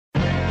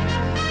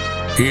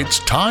It's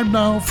time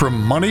now for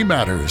Money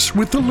Matters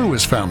with the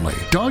Lewis family.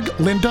 Doug,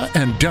 Linda,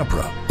 and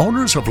Deborah,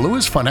 owners of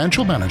Lewis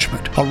Financial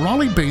Management, a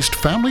Raleigh-based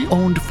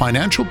family-owned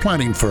financial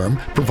planning firm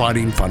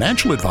providing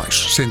financial advice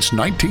since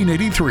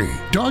 1983.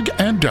 Doug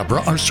and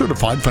Deborah are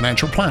certified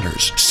financial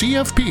planners,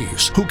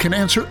 CFPs, who can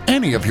answer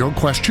any of your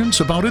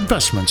questions about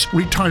investments,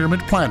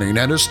 retirement planning,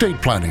 and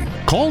estate planning.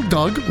 Call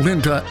Doug,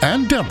 Linda,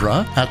 and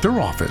Deborah at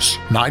their office,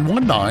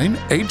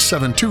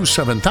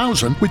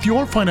 919-872-7000, with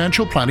your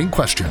financial planning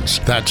questions.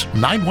 That's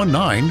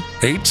 919-872-7000.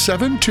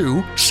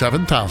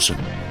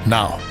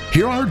 Now,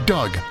 here are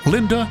Doug,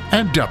 Linda,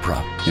 and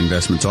Deborah.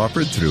 Investments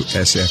offered through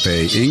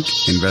SFA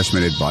Inc.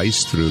 Investment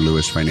advice through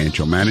Lewis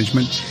Financial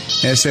Management.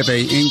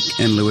 SFA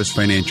Inc. and Lewis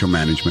Financial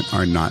Management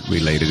are not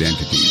related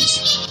entities.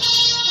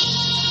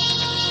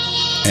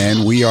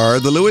 And we are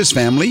the Lewis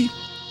family,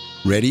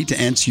 ready to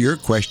answer your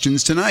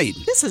questions tonight.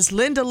 This is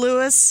Linda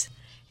Lewis,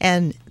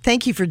 and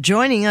thank you for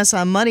joining us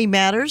on Money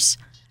Matters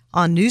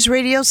on News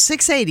Radio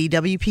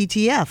 680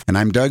 WPTF. And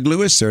I'm Doug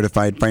Lewis,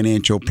 certified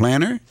financial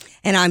planner.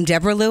 And I'm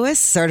Deborah Lewis,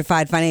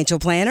 certified financial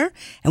planner.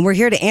 And we're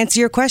here to answer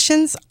your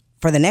questions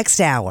for the next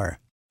hour.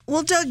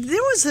 Well, Doug,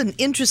 there was an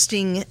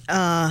interesting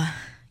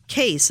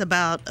case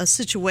about a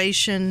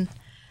situation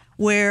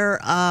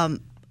where a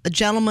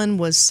gentleman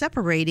was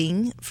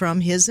separating from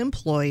his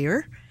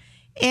employer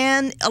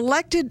and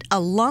elected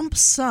a lump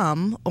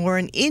sum or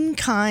an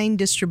in-kind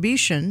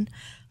distribution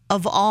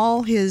of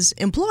all his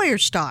employer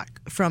stock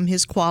from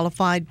his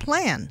qualified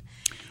plan.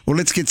 Well,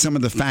 let's get some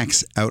of the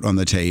facts out on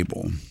the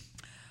table.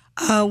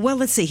 Well,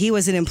 let's see. He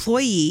was an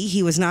employee.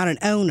 He was not an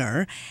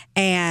owner.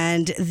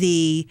 And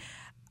the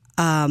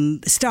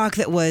stock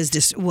that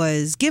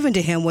was given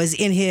to him was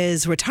in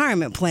his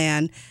retirement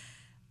plan.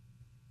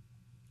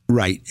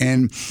 Right.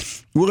 And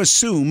we'll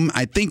assume,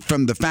 I think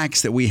from the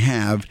facts that we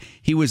have,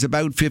 he was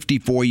about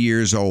 54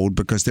 years old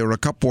because there were a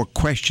couple of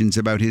questions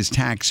about his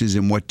taxes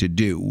and what to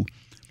do.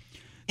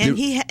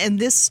 And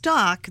this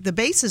stock, the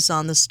basis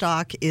on the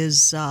stock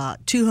is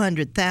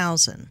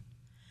 $200,000,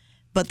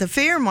 but the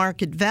fair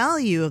market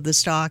value of the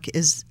stock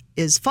is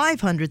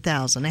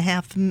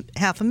 $500,000,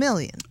 half a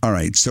million. All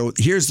right. So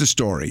here's the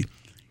story.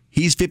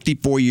 He's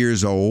 54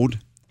 years old.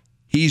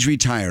 He's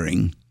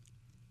retiring.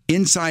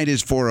 Inside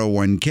his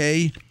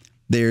 401k,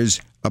 there's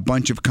a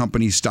bunch of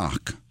company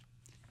stock.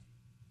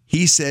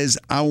 He says,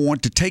 I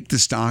want to take the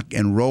stock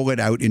and roll it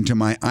out into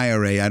my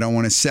IRA. I don't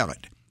want to sell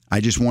it. I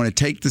just want to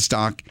take the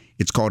stock.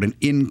 It's called an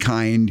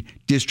in-kind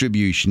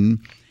distribution.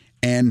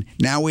 And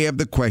now we have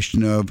the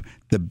question of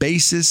the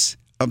basis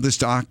of the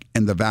stock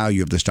and the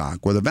value of the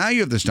stock. Well, the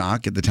value of the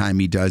stock at the time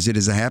he does it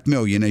is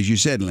 $500,000, as you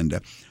said,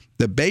 Linda.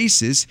 The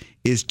basis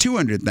is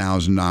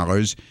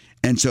 $200,000.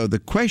 And so the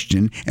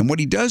question, and what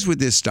he does with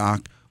this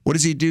stock, what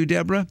does he do,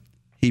 Deborah?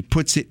 He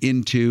puts it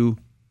into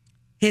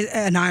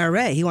An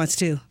IRA. He wants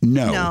to.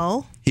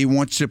 No. He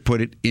wants to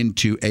put it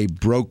into a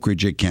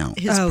brokerage account.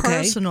 His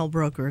personal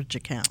brokerage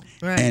account.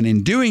 Right. And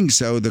in doing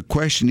so, the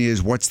question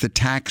is, what's the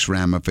tax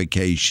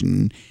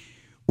ramification?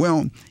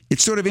 Well,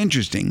 it's sort of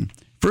interesting.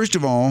 First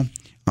of all,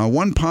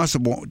 one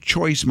possible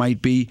choice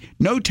might be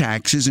no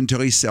taxes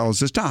until he sells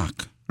the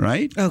stock,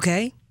 right?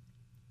 Okay.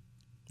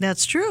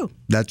 That's true.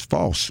 That's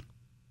false.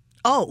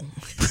 Oh.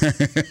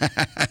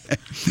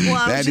 Well,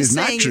 I was just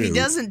saying, not true. If he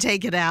doesn't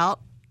take it out,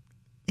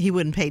 he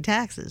wouldn't pay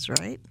taxes,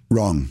 right?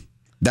 Wrong.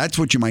 That's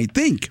what you might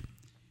think,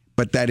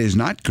 but that is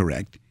not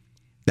correct.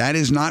 That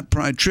is not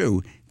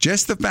true.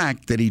 Just the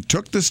fact that he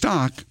took the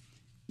stock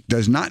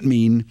does not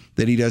mean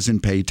that he doesn't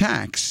pay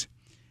tax.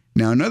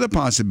 Now, another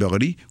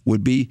possibility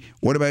would be,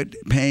 what about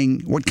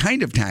paying, what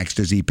kind of tax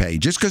does he pay?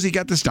 Just because he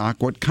got the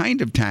stock, what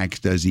kind of tax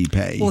does he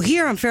pay? Well,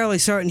 here I'm fairly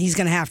certain he's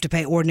going to have to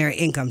pay ordinary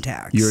income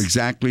tax. You're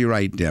exactly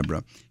right,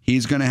 Deborah.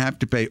 He's going to have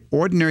to pay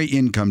ordinary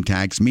income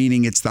tax,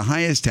 meaning it's the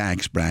highest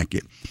tax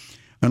bracket.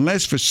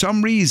 Unless for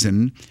some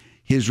reason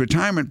his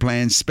retirement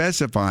plan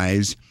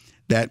specifies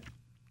that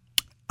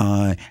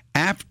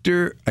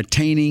after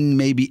attaining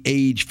maybe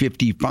age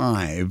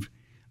 55,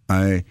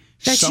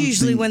 that's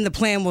usually when the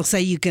plan will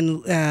say you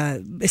can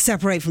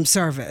separate from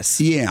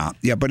service. Yeah.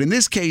 But in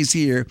this case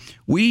here,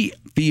 we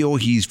feel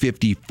he's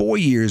 54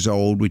 years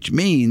old, which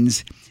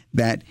means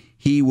that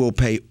he will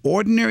pay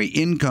ordinary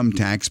income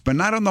tax, but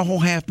not on the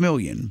whole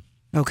 $500,000.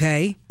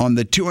 Okay. On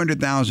the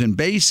 $200,000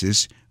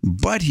 basis,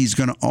 but he's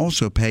going to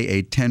also pay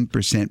a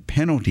 10%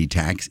 penalty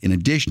tax in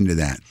addition to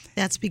that.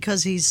 That's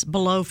because he's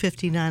below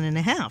 59 and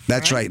a half.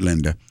 That's right,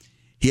 Linda.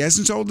 He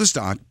hasn't sold the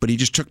stock, but he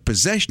just took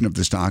possession of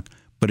the stock,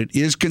 but it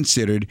is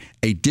considered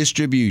a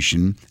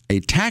distribution, a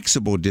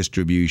taxable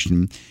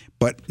distribution,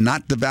 but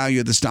not the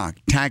value of the stock,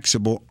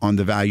 taxable on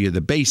the value of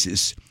the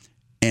basis,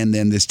 and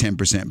then this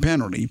 10%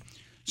 penalty.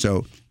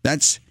 So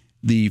that's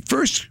the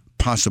first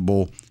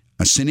possible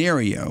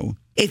scenario.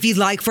 If you'd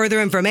like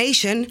further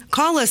information,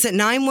 call us at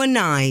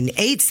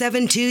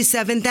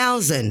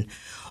 919-872-7000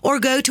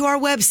 or go to our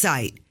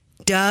website,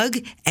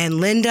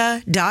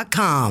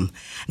 DougAndLinda.com.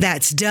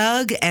 That's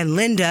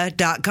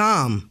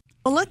DougAndLinda.com.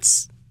 Well,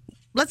 let's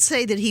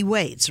say that he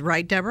waits,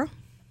 right, Deborah?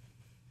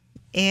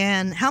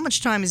 And how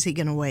much time is he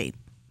going to wait?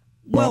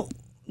 Well,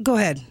 go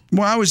ahead.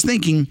 Well, I was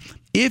thinking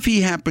If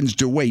he happens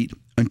to wait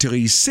until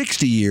he's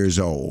 60 years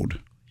old,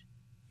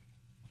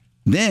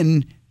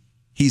 then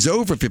he's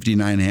over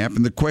 59 and a half,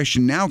 and the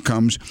question now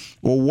comes,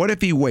 well, what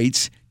if he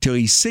waits till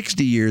he's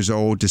 60 years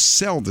old to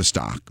sell the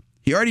stock?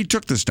 He already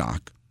took the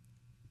stock,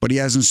 but he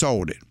hasn't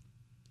sold it.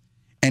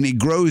 And it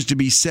grows to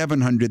be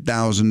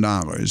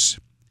 $700,000.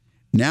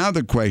 Now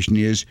the question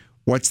is,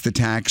 what's the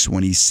tax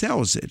when he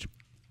sells it?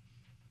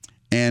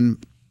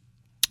 And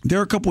there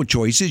are a couple of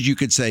choices. You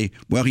could say,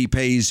 well, he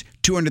pays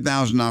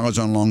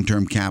 $200,000 on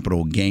long-term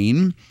capital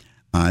gain.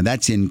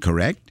 That's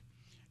incorrect.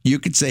 You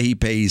could say he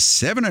pays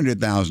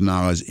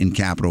 $700,000 in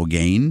capital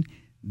gain.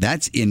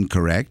 That's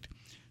incorrect.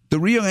 The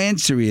real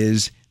answer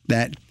is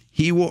that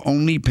he will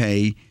only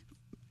pay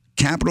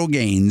capital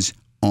gains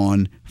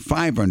on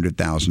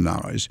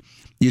 $500,000.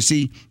 You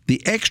see,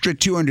 the extra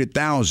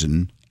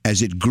 $200,000,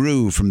 as it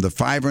grew from the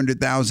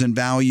 $500,000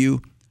 value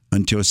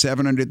until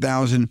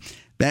 $700,000,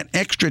 that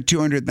extra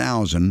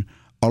 $200,000,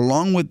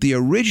 along with the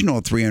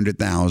original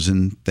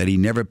 $300,000 that he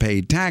never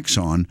paid tax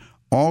on,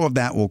 all of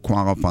that will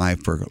qualify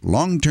for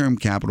long-term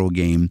capital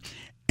gain.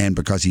 And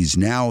because he's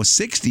now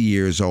 60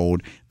 years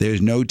old,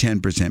 there's no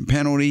 10%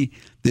 penalty.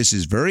 This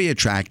is very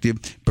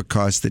attractive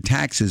because the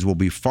taxes will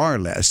be far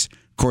less.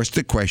 Of course,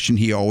 the question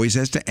he always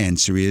has to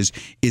answer is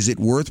it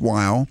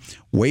worthwhile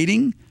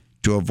waiting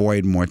to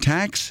avoid more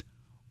tax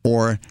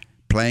or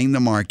playing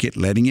the market,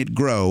 letting it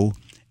grow,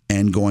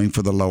 and going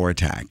for the lower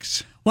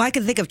tax? Well, I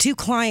can think of two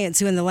clients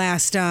who in the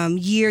last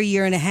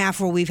year and a half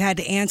where we've had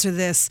to answer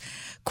this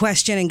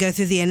question and go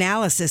through the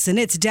analysis. And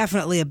it's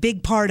definitely a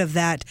big part of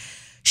that.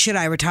 Should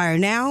I retire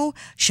now?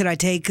 Should I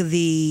take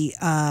the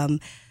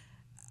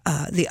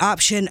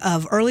option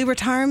of early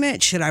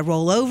retirement? Should I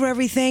roll over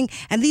everything?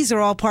 And these are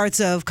all parts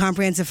of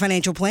comprehensive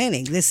financial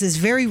planning. This is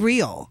very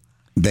real.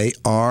 They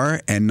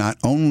are, and not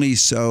only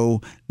so,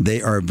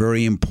 they are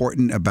very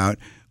important about,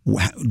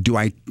 do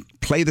I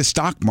play the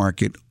stock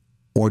market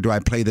or do I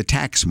play the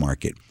tax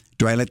market?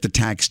 Do I let the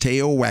tax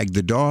tail wag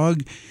the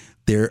dog?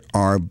 There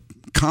are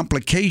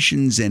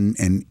complications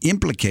and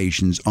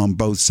implications on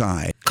both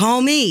sides.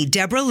 Call me,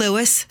 Deborah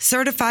Lewis,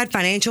 Certified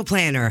Financial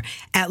Planner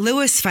at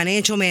Lewis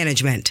Financial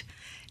Management.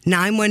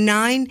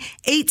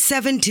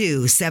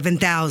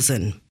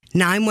 919-872-7000.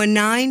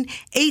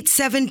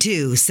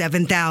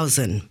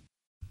 919-872-7000.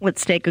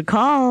 Let's take a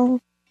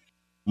call.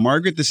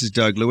 Margaret, this is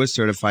Doug Lewis,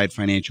 Certified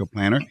Financial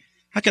Planner.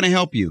 How can I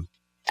help you?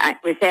 I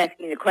was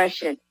asking the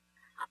question.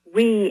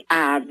 We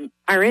are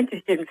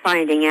interested in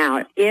finding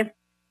out if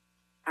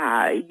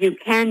you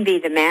can be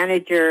the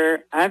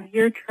manager of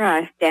your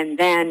trust and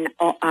then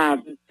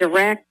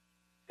direct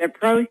the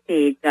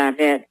proceeds of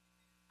it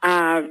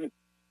to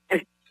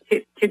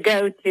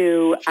go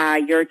to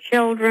your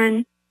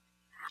children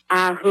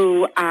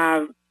who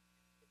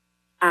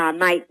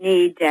might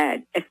need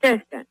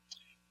assistance.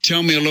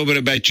 Tell me a little bit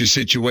about your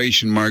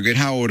situation, Margaret.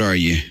 How old are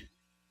you?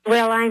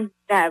 Well,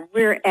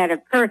 we're at a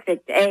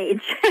perfect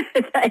age.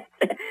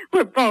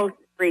 We're both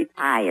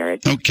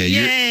retired. Okay.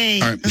 Yay.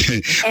 You're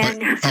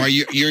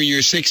in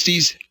your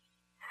 60s?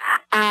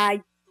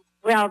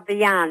 Well,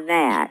 beyond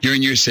that. You're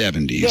in your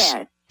 70s?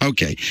 Yes.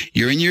 Okay.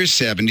 You're in your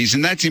 70s,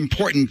 and that's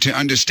important to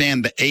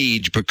understand the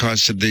age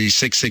because of the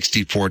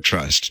 664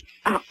 trust.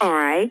 All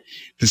right.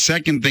 The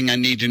second thing I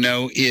need to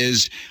know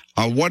is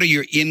what are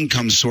your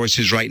income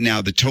sources right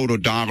now, the total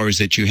dollars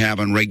that you have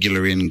on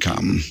regular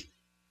income?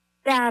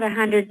 About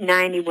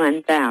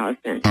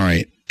 $191,000. All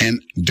right.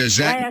 And does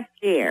that... Last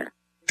year.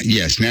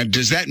 Yes. Now,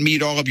 does that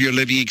meet all of your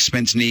living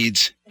expense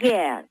needs?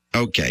 Yes.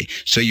 Okay.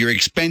 So your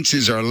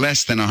expenses are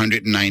less than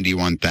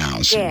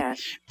 $191,000.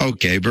 Yes.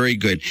 Okay. Very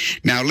good.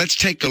 Now, let's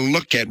take a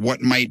look at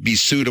what might be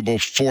suitable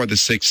for the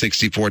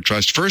 664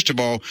 trust. First of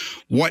all,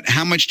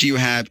 how much do you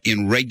have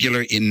in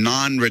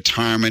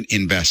non-retirement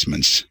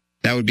investments?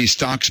 That would be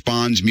stocks,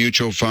 bonds,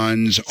 mutual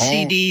funds,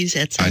 CDs,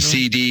 etc.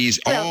 CDs,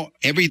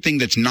 everything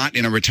that's not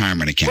in a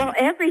retirement account. Well,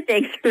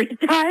 everything's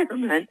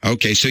retirement.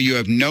 Okay, so you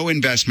have no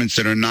investments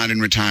that are not in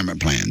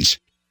retirement plans.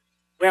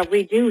 Well,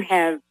 we do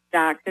have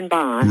stocks and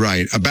bonds.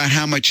 Right. About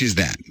how much is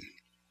that?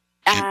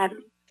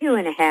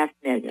 $2.5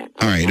 million.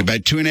 All right,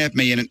 about $2.5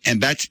 million,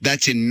 and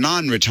that's in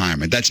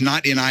non-retirement. That's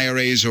not in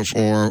IRAs or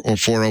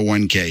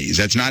 401ks.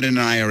 That's not in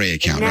an IRA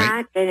account, right?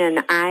 Not in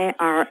an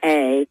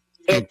IRA.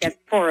 It's a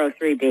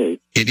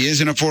 403B. It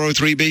is in a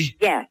 403B?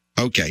 Yes.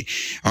 Okay.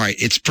 All right.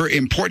 It's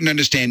important to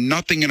understand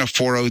nothing in a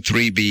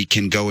 403B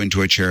can go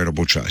into a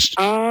charitable trust.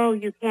 Oh,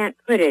 you can't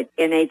put it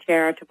in a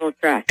charitable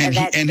trust. And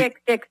that's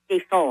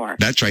 664.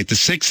 That's right. The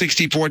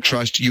 664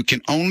 trust, you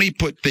can only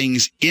put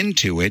things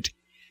into it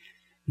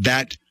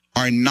that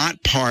are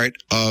not part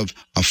of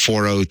a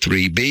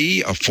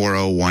 403B, a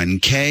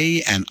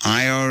 401k, an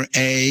IRA,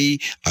 a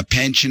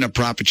pension, a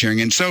profit sharing,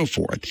 and so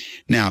forth.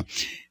 Now,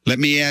 let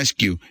me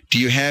ask you, do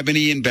you have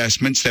any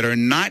investments that are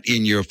not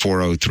in your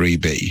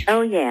 403B?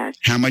 Oh, yes.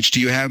 How much do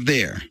you have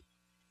there?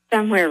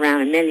 somewhere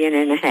around $1.5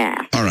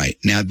 million. All right.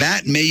 Now,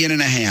 that $1.5 million,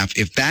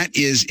 if that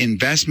is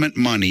investment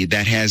money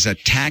that has a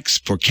tax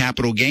for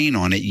capital gain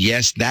on it,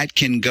 yes, that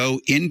can go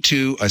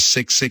into a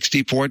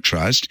 664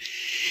 trust,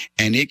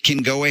 and it can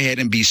go ahead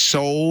and be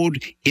sold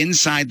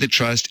inside the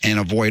trust and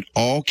avoid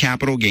all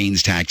capital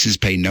gains taxes,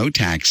 pay no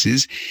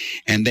taxes.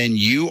 And then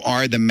you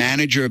are the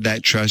manager of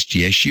that trust.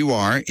 Yes, you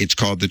are. It's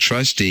called the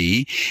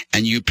trustee,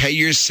 and you pay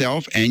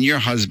yourself and your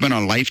husband a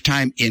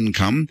lifetime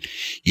income.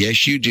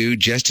 Yes, you do,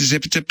 just as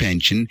if it's a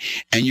pension.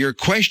 And your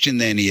question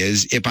then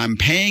is, if I'm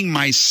paying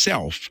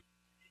myself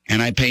and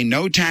I pay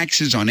no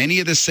taxes on any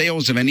of the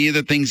sales of any of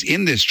the things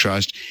in this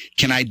trust,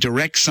 can I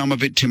direct some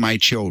of it to my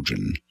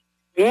children?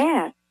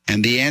 Yes.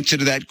 And the answer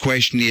to that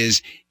question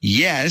is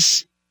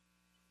yes,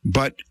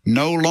 but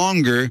no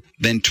longer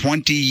than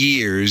 20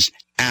 years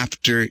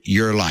after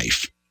your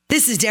life.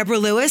 This is Deborah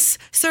Lewis,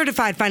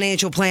 certified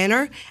financial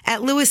planner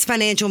at Lewis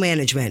Financial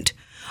Management.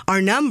 Our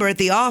number at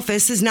the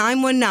office is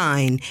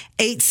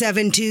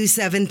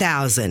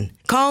 919-872-7000.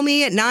 Call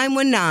me at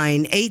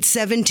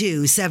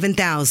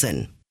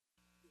 919-872-7000.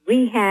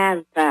 We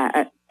have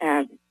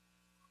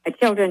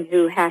children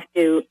who have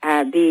to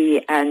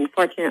be,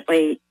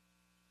 unfortunately,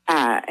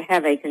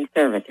 have a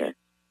conservator.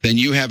 Then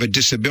you have a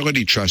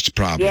disability trust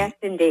problem. Yes,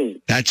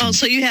 indeed.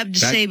 So you have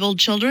disabled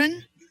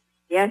children?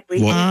 Yes,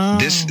 we Well,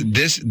 do.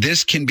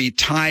 this can be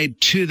tied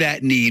to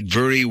that need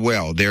very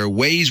well. There are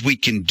ways we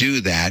can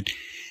do that.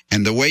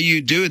 And the way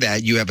you do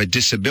that, you have a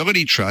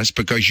disability trust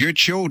because your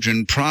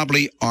children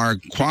probably are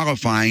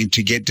qualifying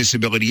to get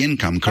disability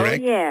income,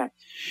 correct? Oh, yes.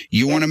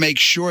 You want to make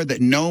sure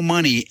that no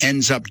money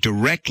ends up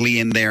directly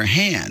in their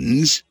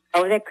hands.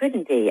 Oh, that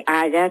couldn't be.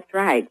 That's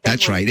right.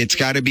 That's right. It's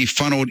got to be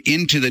funneled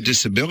into the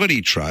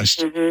disability trust.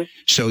 Mm-hmm.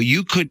 So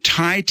you could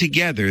tie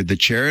together the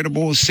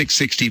charitable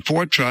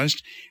 664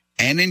 trust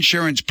and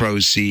insurance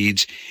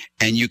proceeds,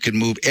 and you can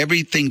move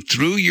everything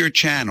through your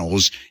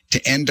channels to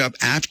end up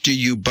after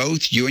you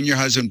and your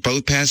husband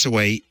both pass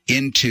away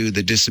into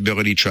the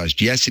disability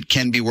trust. Yes, it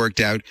can be worked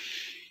out.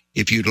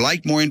 If you'd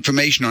like more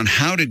information on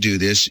how to do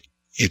this,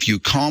 if you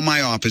call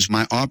my office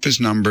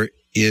number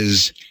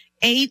is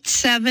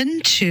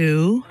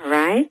 872 All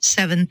right.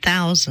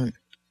 7000.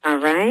 All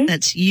right.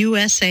 That's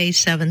USA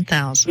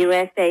 7000.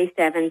 USA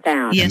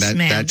 7000. Yes, and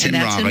ma'am. that's in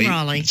And that's Raleigh. in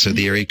Raleigh. So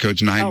the area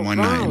code's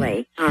 919.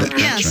 Raleigh. All right.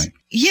 That's Yes. right.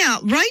 Yeah,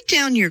 write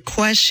down your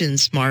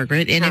questions,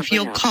 Margaret, and if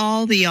you'll will.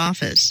 call the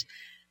office,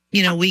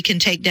 we can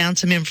take down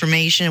some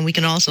information, and we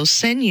can also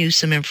send you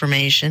some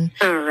information,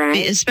 All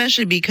right.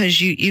 especially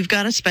because you've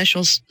got a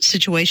special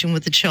situation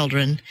with the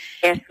children,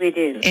 Yes, we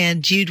do.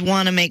 and you'd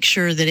want to make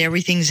sure that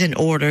everything's in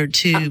order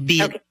to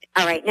be Okay.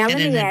 All right. Now, at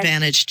an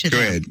advantage to Go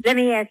them. ahead. let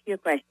me ask you a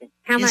question.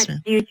 How Yes, much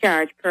ma'am. do you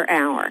charge per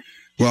hour?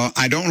 Well,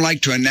 I don't like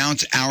to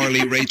announce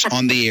hourly rates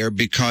on the air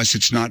because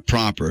it's not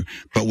proper.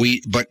 But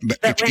But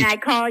when I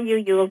call you,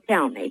 you will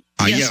tell me.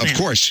 Yes, yeah, of ma'am.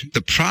 course.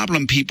 The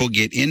problem people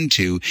get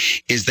into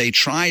is they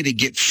try to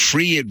get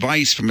free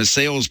advice from a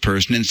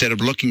salesperson instead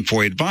of looking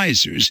for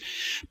advisors.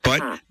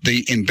 But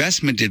the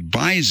investment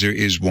advisor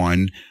is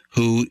one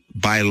who,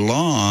 by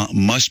law,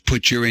 must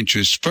put your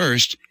interests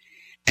first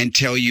and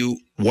tell you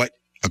what,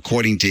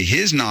 according to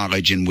his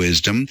knowledge and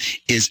wisdom,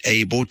 is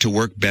able to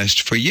work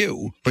best for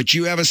you. But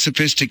you have a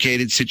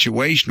sophisticated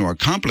situation or a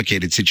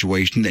complicated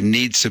situation that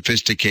needs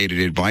sophisticated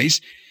advice.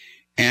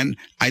 And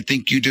I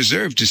think you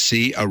deserve to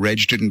see a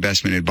registered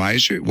investment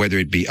advisor, whether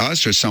it be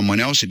us or someone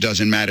else. It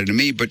doesn't matter to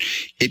me, but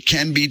it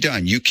can be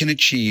done. You can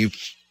achieve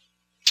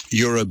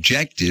your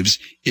objectives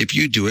if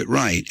you do it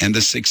right. And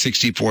the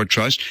 664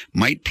 trust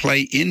might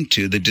play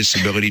into the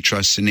disability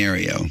trust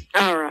scenario.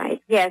 All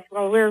right. Yes.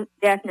 Well, we're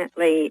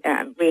definitely,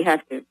 we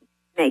have to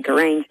make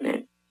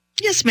arrangements.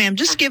 Yes, ma'am.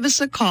 Just give us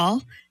a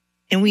call,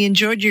 and we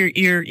enjoyed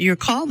your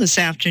call this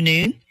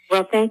afternoon.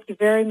 Well, thank you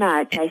very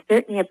much. I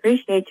certainly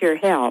appreciate your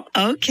help.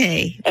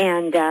 Okay.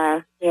 And,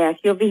 yes,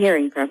 you'll be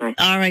hearing from us.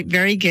 All right.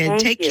 Very good.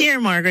 Thank Take you. care,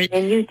 Margaret.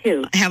 And you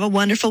too. Have a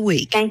wonderful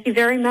week. Thank you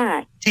very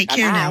much. Take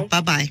care now.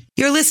 Bye-bye. Bye-bye.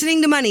 You're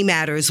listening to Money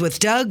Matters with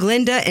Doug,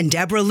 Linda, and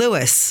Deborah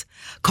Lewis.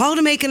 Call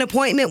to make an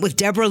appointment with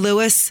Deborah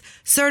Lewis,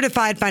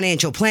 certified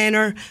financial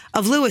planner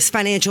of Lewis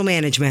Financial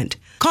Management.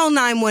 Call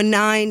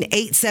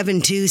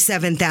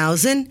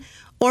 919-872-7000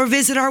 or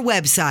visit our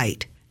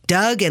website,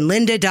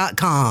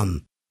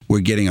 dougandlinda.com. We're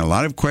getting a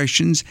lot of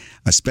questions,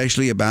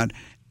 especially about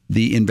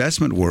the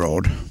investment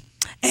world.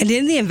 And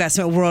in the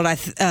investment world,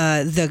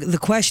 the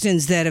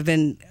questions that have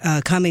been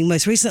coming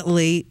most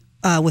recently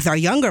with our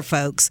younger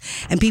folks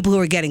and people who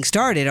are getting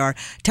started are,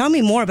 tell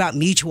me more about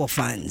mutual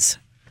funds.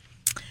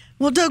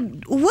 Well,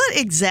 Doug, what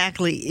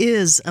exactly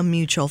is a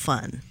mutual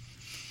fund?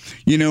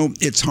 You know,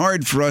 it's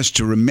hard for us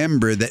to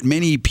remember that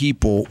many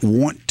people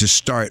want to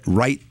start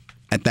right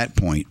at that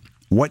point.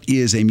 What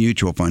is a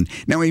mutual fund?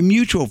 Now, a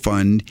mutual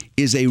fund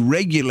is a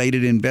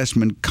regulated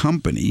investment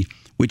company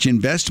which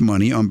invests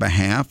money on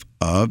behalf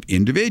of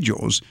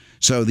individuals.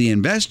 So the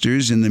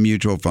investors in the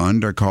mutual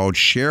fund are called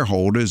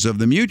shareholders of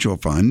the mutual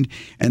fund,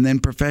 and then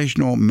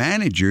professional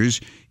managers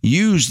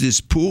use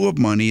this pool of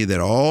money that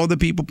all the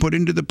people put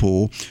into the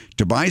pool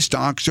to buy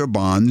stocks or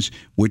bonds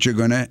which are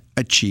going to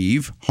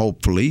achieve,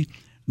 hopefully,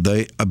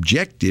 the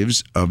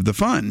objectives of the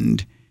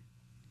fund.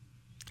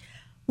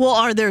 Well,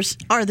 are there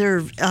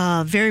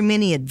very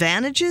many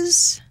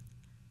advantages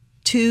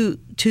to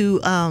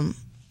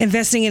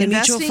investing in a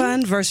mutual Investing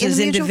fund versus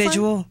in a mutual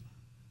individual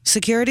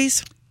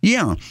securities?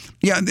 Yeah,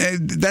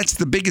 that's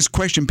the biggest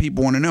question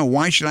people want to know.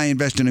 Why should I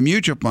invest in a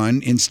mutual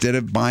fund instead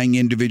of buying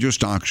individual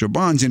stocks or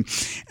bonds? And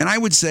I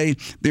would say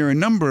there are a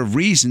number of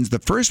reasons. The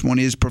first one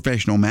is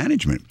professional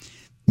management.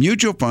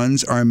 Mutual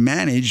funds are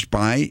managed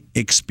by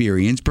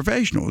experienced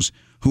professionals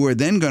who are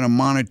then going to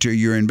monitor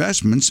your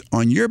investments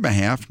on your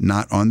behalf,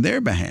 not on their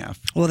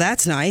behalf. Well,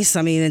 that's nice.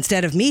 I mean,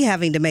 instead of me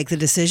having to make the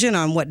decision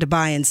on what to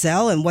buy and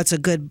sell and what's a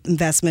good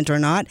investment or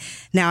not,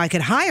 now I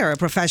could hire a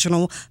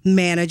professional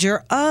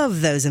manager of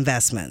those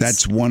investments.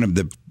 That's one of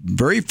the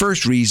very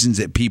first reasons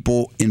that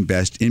people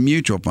invest in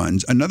mutual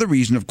funds. Another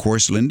reason, of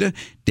course, Linda,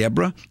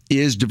 Deborah,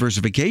 is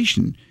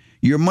diversification.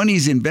 Your money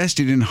is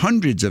invested in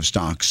hundreds of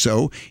stocks.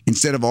 So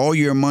instead of all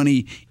your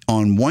money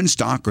on one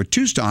stock or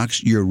two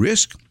stocks, your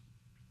risk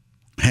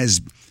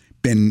has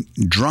been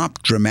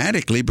dropped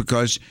dramatically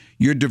because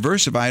you're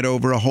diversified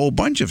over a whole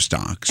bunch of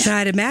stocks. And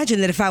I'd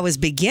imagine that if I was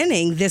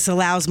beginning, this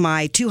allows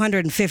my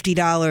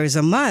 $250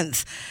 a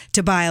month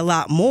to buy a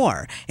lot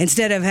more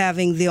instead of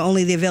having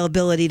only the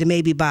availability to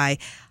maybe buy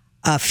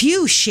a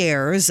few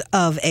shares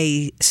of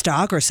a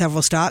stock or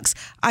several stocks.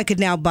 I could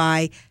now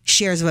buy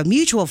shares of a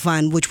mutual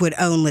fund, which would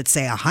own, let's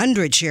say,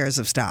 100 shares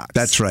of stocks.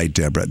 That's right,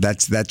 Deborah.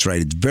 That's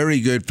right. It's very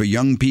good for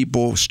young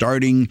people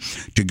starting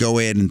to go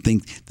ahead and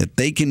think that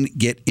they can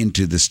get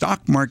into the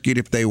stock market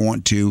if they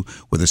want to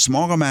with a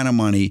small amount of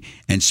money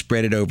and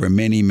spread it over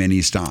many,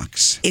 many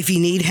stocks. If you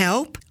need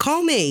help,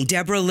 call me,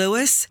 Deborah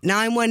Lewis,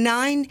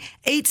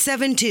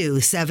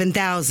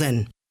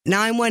 919-872-7000.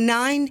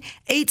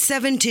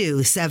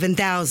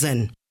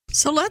 919-872-7000.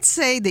 So let's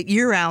say that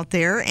you're out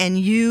there and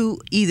you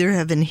either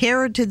have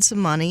inherited some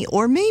money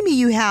or maybe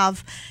you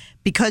have,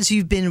 because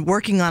you've been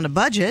working on a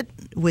budget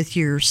with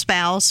your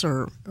spouse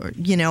or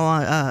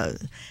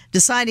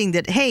deciding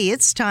that, hey,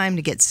 it's time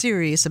to get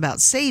serious about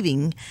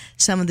saving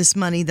some of this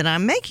money that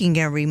I'm making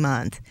every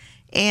month.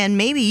 And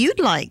maybe you'd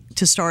like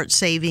to start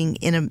saving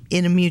in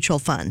a mutual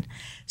fund.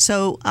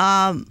 So,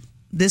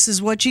 this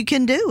is what you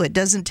can do. It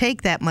doesn't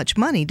take that much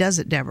money, does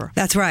it, Deborah?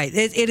 That's right.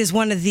 It is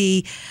one of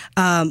the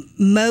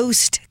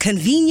most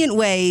convenient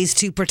ways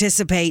to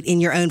participate in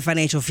your own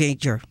financial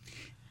future.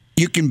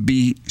 You can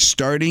be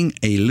starting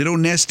a little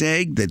nest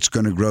egg that's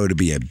going to grow to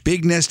be a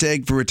big nest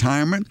egg for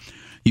retirement.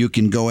 You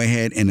can go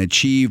ahead and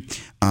achieve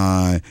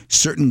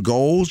certain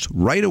goals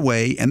right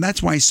away. And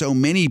that's why so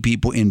many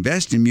people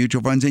invest in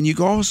mutual funds. And you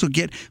can also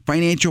get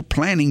financial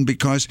planning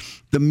because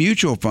the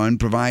mutual fund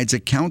provides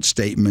account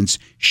statements,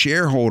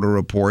 shareholder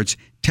reports,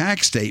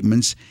 tax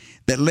statements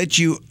that let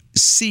you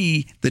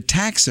see the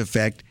tax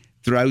effect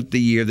throughout the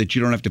year that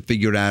you don't have to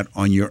figure it out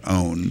on your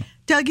own.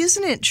 Doug,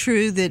 isn't it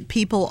true that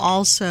people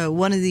also,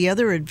 one of the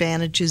other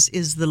advantages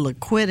is the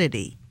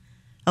liquidity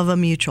of a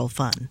mutual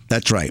fund?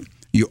 That's right.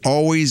 You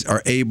always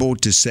are able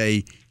to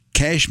say,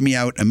 cash me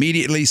out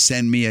immediately,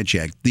 send me a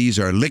check. These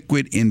are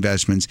liquid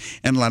investments,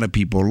 and a lot of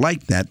people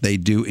like that. They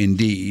do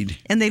indeed.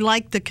 And they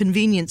like the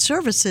convenient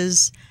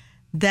services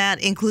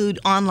that include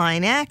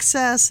online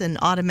access and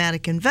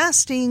automatic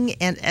investing,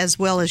 and as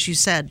well as you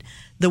said,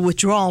 the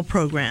withdrawal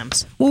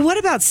programs. Well, what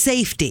about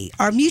safety?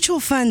 Are mutual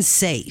funds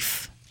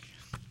safe?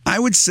 I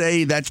would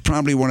say that's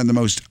probably one of the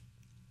most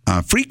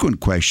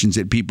frequent questions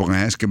that people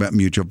ask about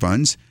mutual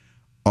funds.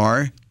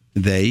 Are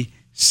they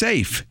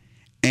safe?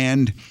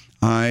 And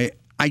I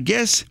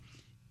guess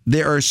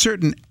there are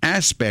certain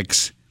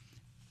aspects.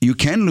 You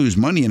can lose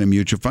money in a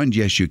mutual fund.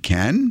 Yes, you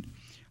can.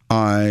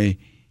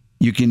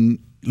 You can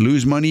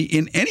lose money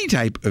in any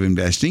type of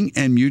investing,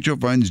 and mutual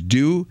funds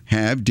do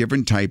have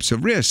different types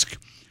of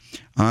risk.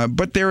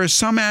 But there are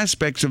some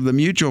aspects of the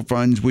mutual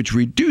funds which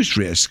reduce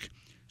risk,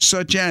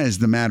 such as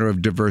the matter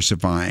of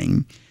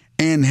diversifying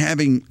and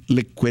having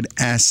liquid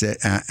asset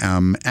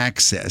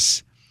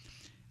access.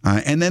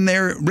 And then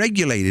they're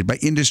regulated by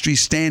industry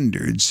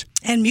standards.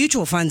 And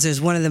mutual funds is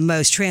one of the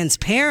most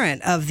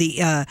transparent of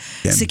the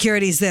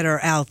securities that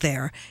are out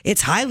there.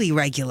 It's highly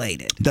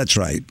regulated. That's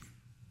right.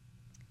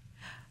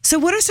 So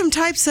what are some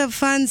types of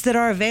funds that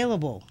are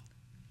available?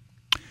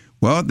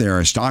 Well, there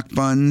are stock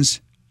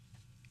funds,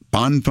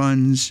 bond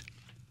funds,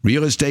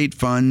 real estate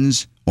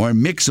funds, or a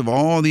mix of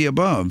all the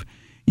above.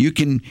 You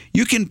can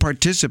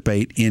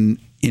participate in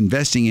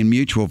investing in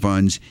mutual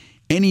funds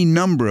any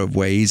number of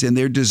ways, and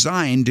they're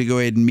designed to go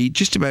ahead and meet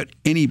just about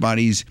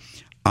anybody's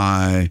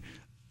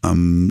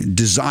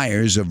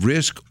desires of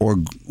risk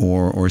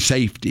or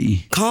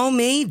safety. Call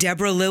me,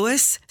 Deborah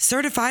Lewis,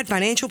 Certified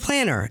Financial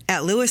Planner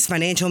at Lewis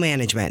Financial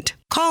Management.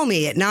 Call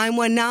me at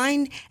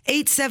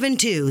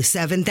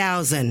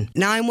 919-872-7000.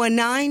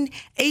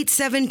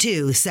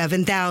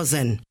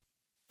 919-872-7000.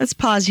 Let's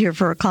pause here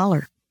for a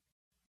caller.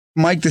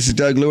 Mike, this is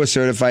Doug Lewis,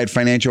 Certified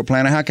Financial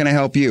Planner. How can I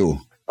help you?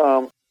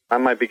 I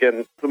might be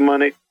getting some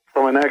money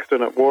from an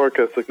accident at work,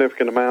 a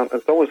significant amount,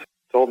 and someone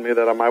told me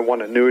that I might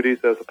want annuities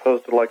as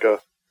opposed to like a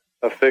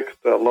fixed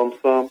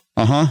lump sum.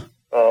 Uh-huh.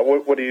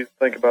 What do you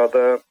think about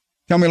that?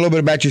 Tell me a little bit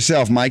about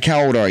yourself, Mike.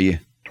 How old are you?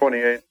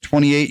 28.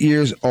 28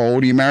 years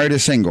old. Are you married or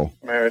single?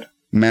 Married.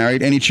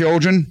 Married. Any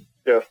children?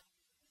 Yes.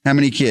 How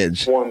many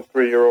kids? 1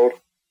 3-year-old.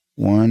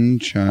 One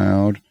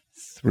child,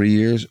 3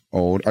 years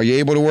old. Are you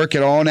able to work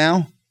at all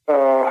now?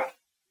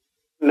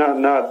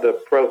 Not the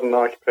present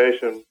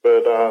occupation,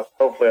 but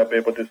hopefully I'll be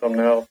able to do something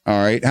else.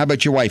 All right. How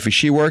about your wife? Is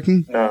she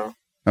working? No.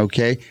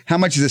 Okay. How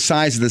much is the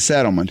size of the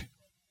settlement?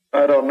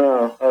 I don't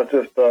know.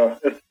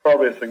 It's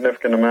probably a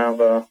significant amount,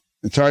 though.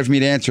 It's hard for me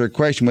to answer a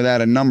question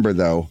without a number,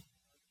 though.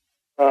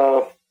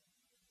 Yeah,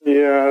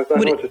 I know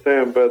what you're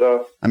saying,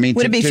 but I mean,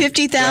 would it be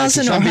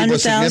 50,000 or 100,000? Some people, a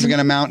significant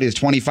amount is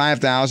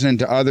 25,000, and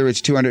to other, it's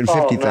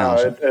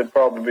 250,000. It'd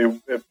probably be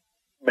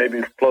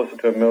maybe closer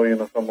to $1 million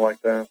or something like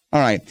that.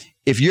 All right.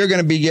 If you're going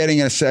to be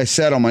getting a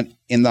settlement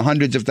in the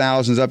hundreds of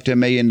thousands up to $1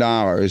 million,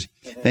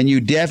 then you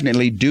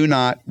definitely do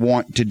not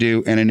want to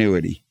do an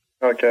annuity.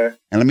 Okay.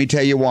 And let me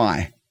tell you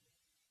why.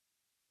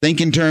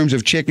 Think in terms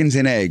of chickens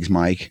and eggs,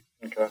 Mike.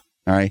 Okay.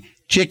 All right.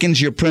 Chickens,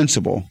 your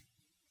principal.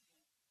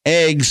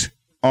 Eggs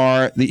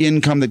are the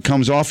income that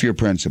comes off your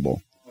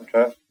principal.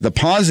 Okay. The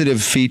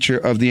positive feature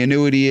of the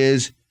annuity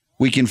is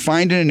we can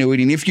find an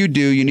annuity, and if you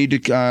do, you need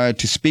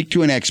to speak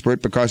to an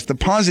expert, because the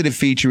positive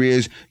feature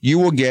is you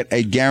will get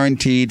a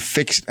guaranteed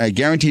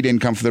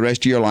income for the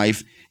rest of your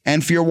life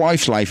and for your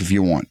wife's life if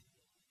you want.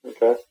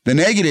 Okay. The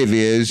negative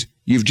is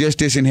you've just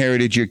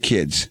disinherited your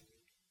kids.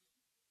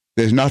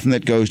 There's nothing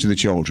that goes to the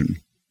children.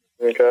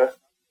 Okay.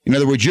 In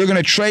other words, you're going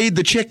to trade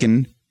the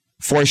chicken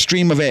for a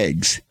stream of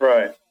eggs.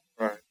 Right.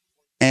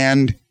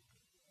 And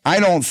I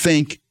don't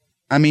think,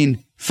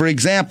 for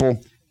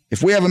example,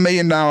 if we have $1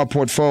 million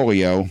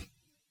portfolio, do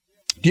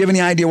you have any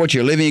idea what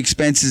your living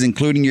expenses,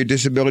 including your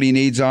disability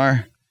needs,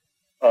 are?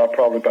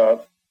 Probably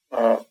about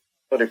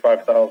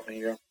 $35,000 a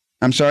year.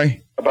 I'm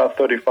sorry? About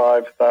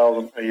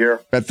 $35,000 a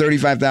year. About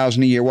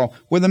 $35,000 a year. Well,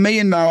 with $1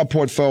 million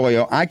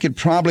portfolio, I could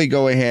probably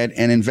go ahead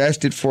and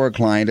invest it for a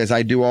client, as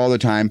I do all the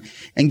time,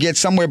 and get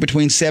somewhere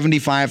between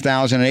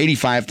 $75,000 and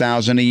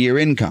 $85,000 a year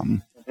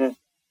income. Mm-hmm.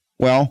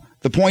 Well,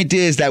 the point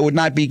is that would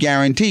not be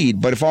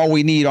guaranteed, but if all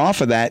we need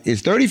off of that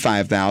is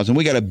 $35,000,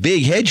 we got a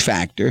big hedge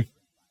factor,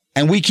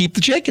 and we keep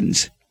the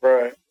chickens.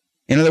 Right.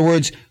 In other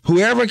words,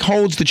 whoever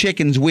holds the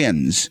chickens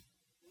wins.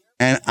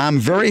 And I'm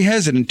very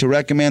hesitant to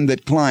recommend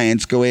that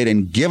clients go ahead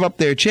and give up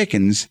their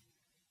chickens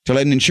to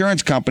let an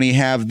insurance company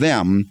have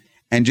them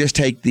and just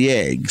take the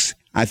eggs.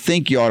 I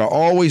think you ought to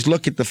always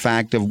look at the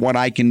fact of what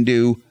I can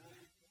do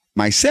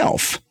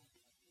myself.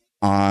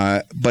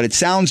 But it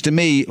sounds to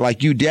me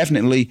like you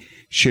definitely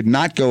should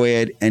not go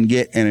ahead and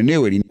get an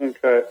annuity.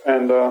 Okay.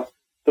 And does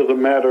it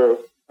matter,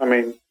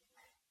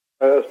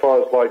 as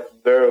far as like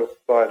their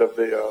side of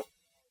the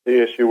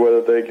issue,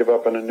 whether they give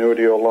up an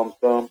annuity or lump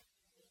sum?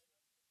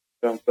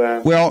 You know what I'm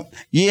saying? Well,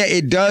 yeah,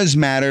 it does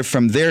matter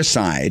from their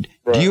side.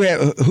 Right.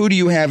 Who do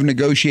you have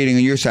negotiating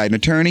on your side? An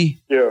attorney?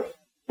 Yes.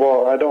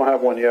 Well, I don't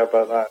have one yet,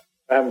 but I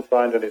haven't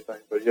signed anything,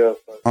 but yes.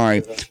 All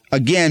right.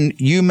 Again,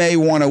 you may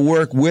want to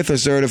work with a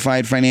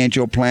certified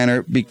financial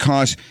planner,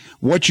 because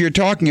what you're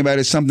talking about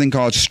is something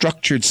called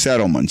structured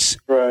settlements.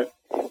 Right.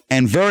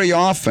 And very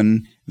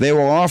often, they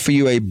will offer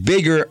you a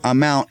bigger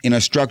amount in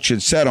a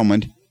structured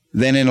settlement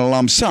than in a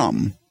lump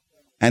sum.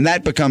 And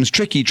that becomes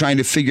tricky, trying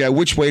to figure out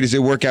which way does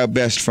it work out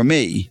best for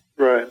me.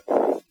 Right.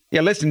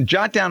 Yeah, listen,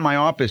 jot down my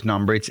office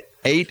number. It's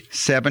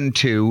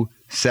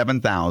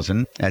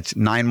 872-7000. That's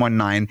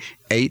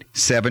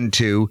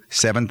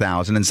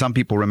 919-872-7000. And some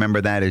people remember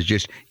that as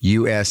just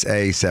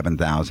USA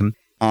 7000.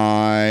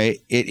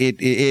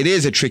 It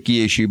is a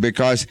tricky issue,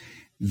 because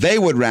they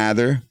would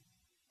rather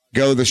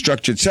go the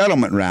structured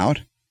settlement route,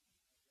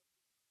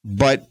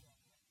 but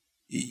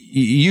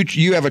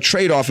you have a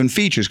trade-off in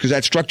features, because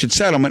that structured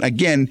settlement,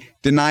 again,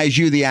 denies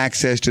you the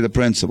access to the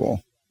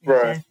principal.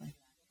 Right.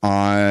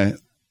 And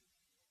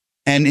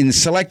in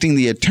selecting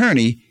the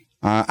attorney,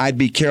 I'd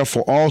be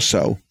careful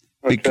also,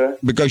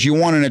 because you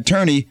want an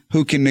attorney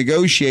who can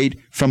negotiate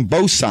from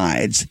both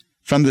sides,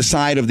 from the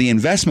side of the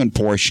investment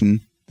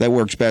portion that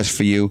works best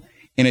for you,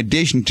 in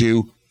addition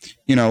to,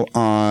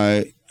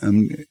 the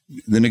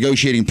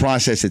negotiating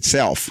process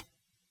itself.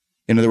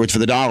 In other words, for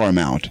the dollar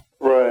amount.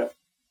 Right.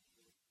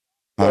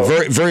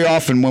 Very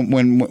often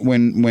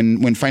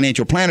when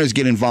financial planners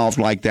get involved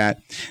like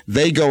that,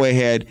 they go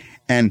ahead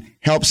and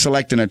help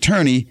select an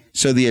attorney,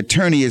 so the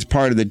attorney is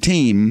part of the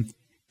team,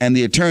 and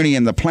the attorney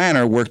and the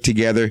planner work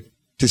together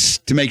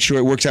to make sure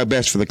it works out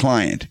best for the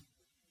client.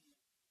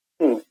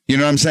 You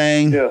know what I'm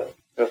saying? Yes.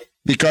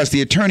 Because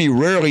the attorney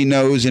rarely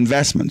knows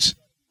investments.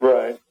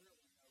 Right.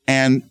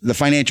 And the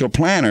financial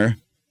planner,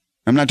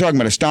 I'm not talking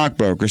about a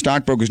stockbroker.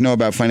 Stockbrokers know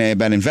about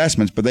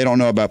investments, but they don't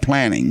know about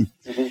planning.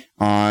 Mm-hmm.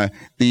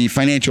 The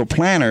financial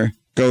planner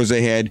goes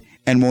ahead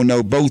and will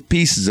know both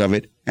pieces of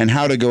it, and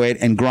how to go ahead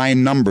and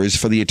grind numbers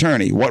for the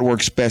attorney. What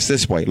works best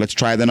this way? Let's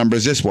try the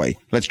numbers this way.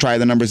 Let's try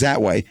the numbers that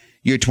way.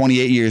 You're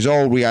 28 years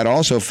old. We got to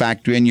also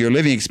factor in your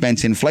living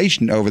expense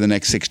inflation over the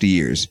next 60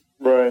 years.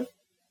 Right.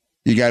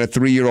 You got a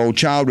 3-year-old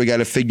child. We got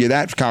to figure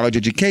that, college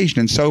education,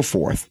 and so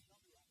forth.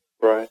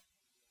 Right.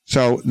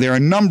 So there are a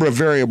number of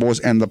variables,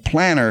 and the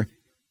planner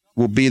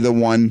will be the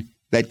one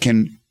that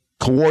can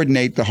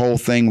coordinate the whole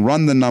thing,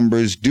 run the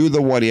numbers, do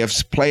the what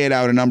ifs, play it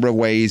out a number of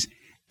ways.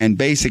 And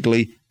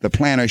basically, the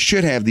planner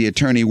should have the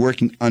attorney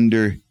working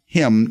under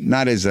him,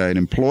 not as an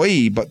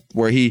employee, but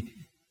where he,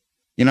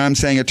 you know what I'm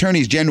saying?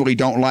 Attorneys generally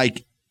don't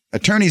like,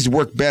 attorneys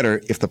work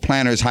better if the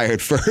planner is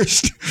hired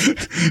first.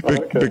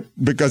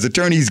 Because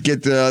attorneys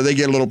get a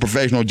little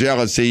professional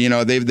jealousy. You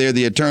know, they're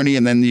the attorney,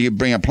 and then you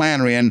bring a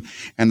planner in,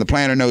 and the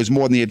planner knows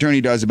more than the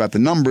attorney does about the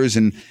numbers,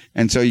 and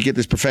so you get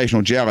this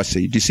professional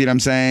jealousy. Do you see what I'm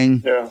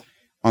saying? Yeah.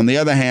 On the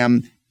other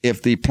hand,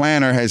 if the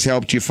planner has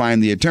helped you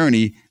find the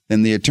attorney,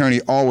 then the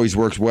attorney always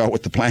works well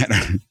with the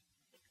planner.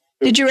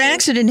 Did your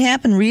accident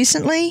happen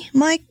recently,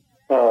 Mike?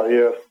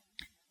 Yes.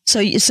 So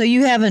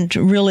you haven't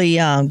really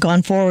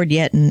gone forward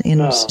yet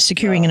in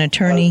securing an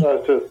attorney? I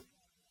was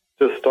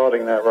just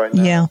starting that right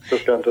now. Yeah.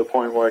 Just gotten to the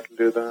point where I can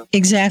do that.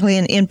 Exactly.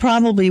 And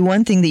probably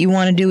one thing that you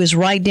want to do is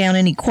write down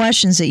any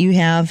questions that you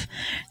have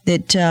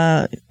that...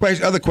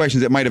 other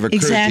questions that might have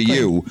occurred to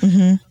you.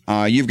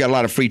 Mm-hmm. You've got a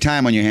lot of free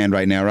time on your hand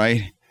right now,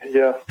 right?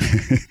 Yeah.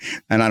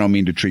 And I don't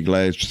mean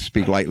to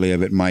speak lightly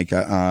of it, Mike.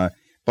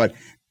 But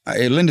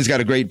Linda's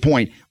got a great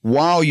point.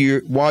 While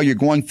you're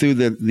going through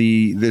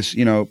this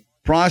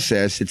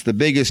process, it's the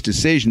biggest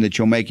decision that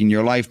you'll make in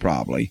your life,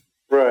 probably.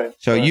 Right.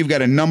 So you've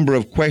got a number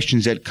of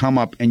questions that come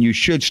up, and you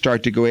should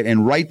start to go ahead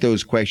and write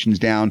those questions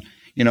down.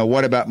 You know,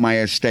 what about my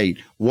estate?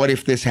 What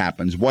if this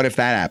happens? What if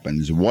that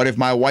happens? What if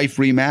my wife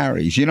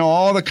remarries? You know,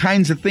 all the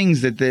kinds of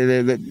things that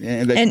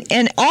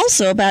and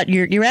also about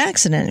your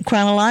accident,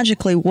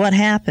 chronologically, what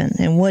happened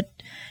and what,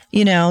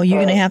 you know, you're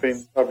going to have.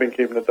 I've been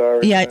keeping a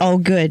diary. Yeah. Oh,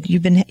 good. You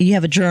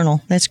have a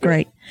journal. That's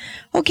great.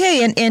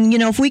 Okay. And you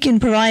know, if we can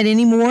provide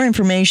any more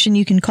information,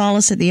 you can call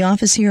us at the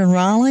office here in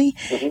Raleigh.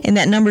 Mm-hmm. And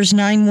that number is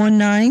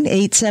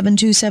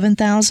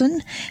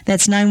 919-872-7000.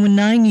 That's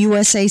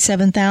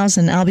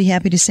 919-USA-7000. I'll be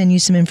happy to send you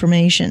some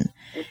information.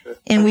 Okay.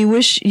 And we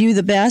wish you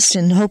the best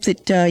and hope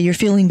that you're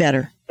feeling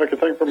better. Okay.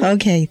 Thank you very much.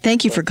 Okay.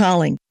 Thank you for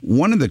calling.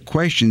 One of the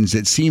questions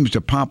that seems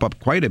to pop up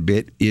quite a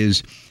bit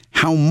is,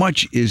 how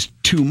much is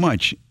too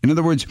much? In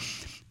other words,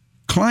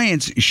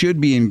 clients should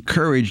be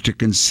encouraged to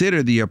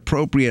consider the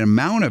appropriate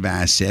amount of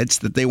assets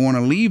that they want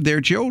to leave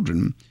their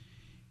children.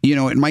 You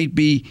know, it might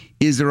be,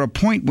 is there a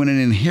point when an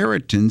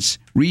inheritance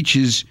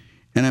reaches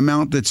an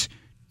amount that's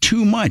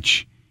too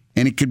much?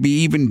 And it could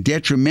be even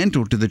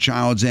detrimental to the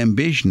child's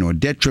ambition or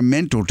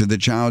detrimental to the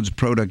child's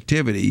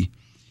productivity.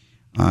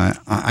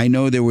 I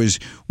know there was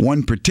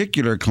one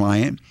particular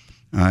client,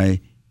 a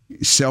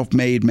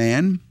self-made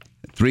man,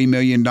 $3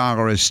 million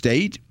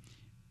estate.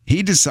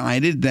 He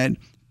decided that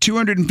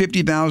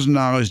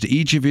 $250,000 to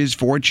each of his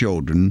 4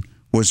 children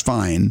was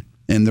fine,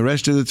 and the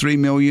rest of the $3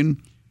 million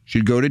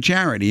should go to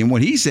charity. And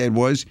what he said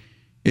was,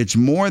 it's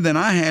more than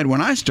I had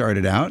when I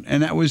started out,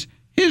 and that was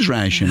his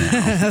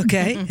rationale.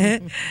 Okay.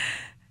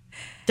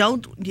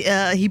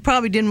 He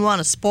probably didn't want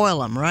to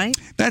spoil them, right?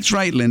 That's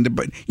right, Linda.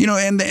 But, you know,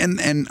 and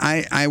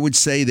I would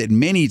say that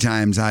many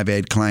times I've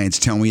had clients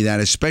tell me that,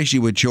 especially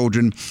with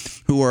children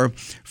who are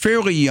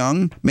fairly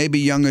young, maybe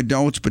young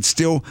adults, but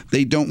still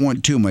they don't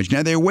want too much.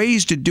 Now, there are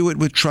ways to do it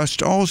with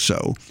trust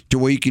also, to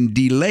where you can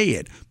delay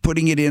it,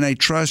 putting it in a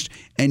trust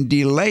and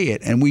delay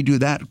it. And we do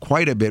that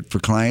quite a bit for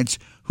clients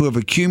who have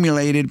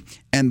accumulated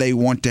and they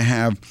want to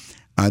have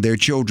their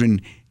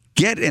children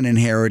get an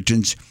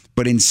inheritance,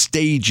 but in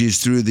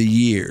stages through the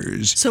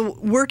years. So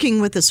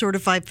working with a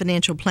certified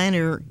financial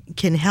planner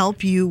can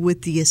help you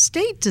with the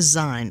estate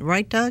design,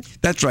 right, Doug?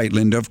 That's right,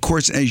 Linda. Of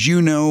course, as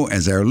you know,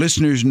 as our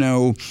listeners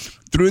know,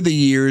 through the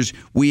years,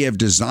 we have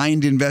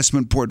designed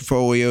investment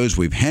portfolios.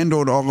 We've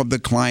handled all of the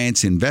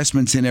clients'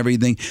 investments and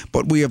everything,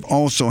 but we have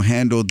also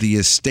handled the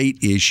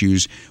estate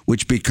issues,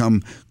 which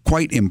become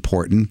quite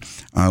important.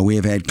 We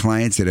have had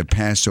clients that have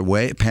passed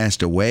away,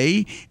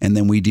 and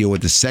then we deal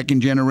with the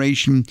second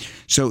generation.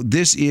 So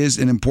this is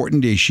an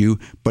important issue,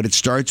 but it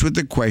starts with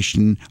the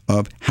question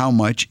of how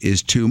much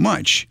is too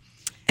much.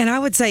 And I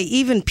would say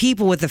even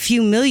people with a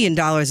few $1 million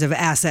of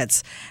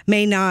assets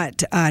may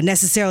not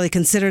necessarily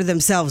consider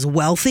themselves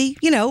wealthy,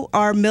 you know,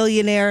 our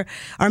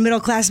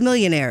middle-class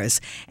millionaires.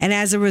 And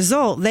as a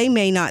result, they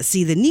may not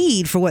see the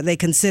need for what they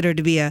consider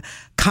to be a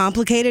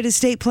complicated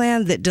estate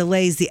plan that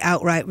delays the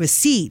outright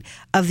receipt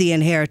of the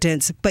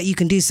inheritance, but you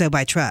can do so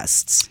by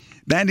trusts.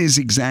 That is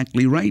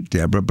exactly right,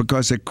 Deborah,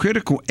 because a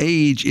critical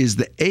age is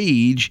the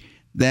age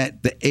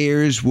that the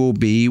heirs will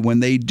be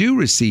when they do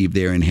receive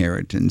their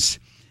inheritance.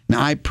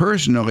 Now, I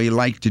personally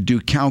like to do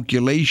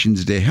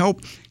calculations to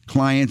help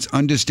clients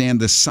understand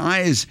the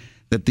size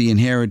that the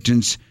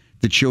inheritance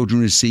the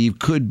children receive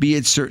could be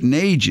at certain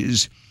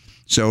ages.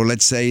 So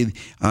let's say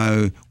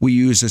we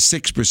use a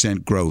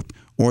 6% growth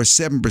or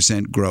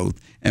 7% growth,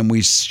 and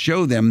we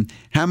show them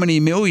how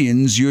many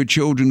millions your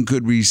children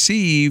could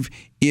receive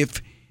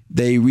if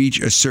they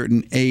reach a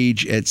certain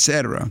age,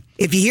 etc.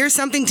 If you hear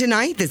something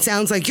tonight that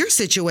sounds like your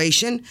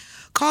situation,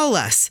 call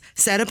us.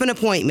 Set up an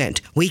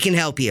appointment. We can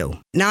help you.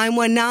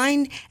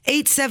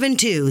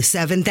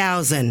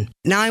 919-872-7000.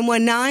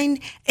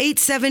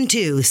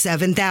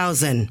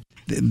 919-872-7000.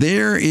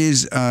 There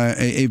is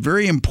a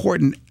very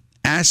important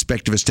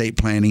aspect of estate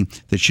planning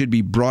that should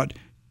be brought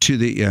to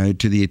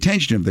the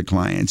attention of the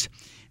clients.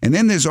 And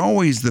then there's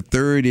always the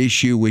third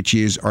issue, which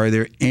is, are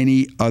there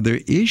any other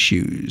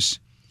issues?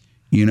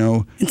 You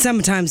know, and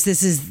sometimes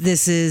this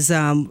is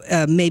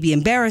maybe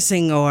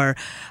embarrassing or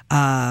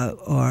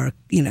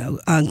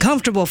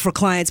uncomfortable for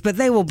clients, but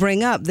they will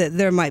bring up that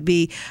there might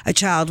be a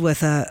child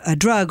with a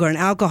drug or an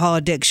alcohol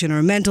addiction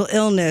or mental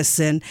illness,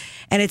 and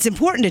it's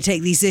important to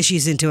take these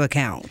issues into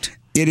account.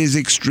 It is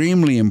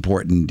extremely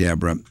important,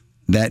 Deborah,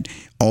 that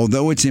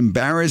although it's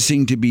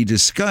embarrassing to be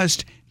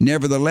discussed,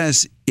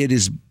 nevertheless, it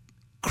is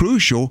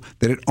crucial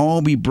that it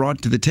all be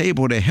brought to the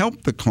table to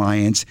help the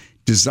clients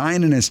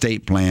design an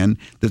estate plan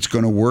that's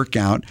going to work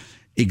out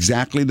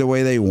exactly the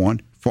way they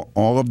want for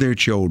all of their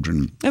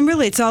children. And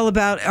really, it's all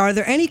about, are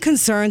there any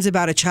concerns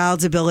about a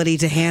child's ability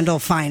to handle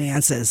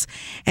finances?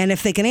 And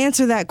if they can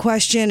answer that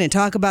question and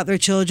talk about their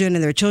children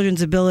and their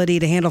children's ability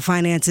to handle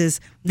finances,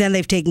 then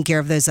they've taken care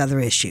of those other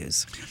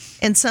issues.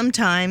 And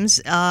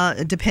sometimes,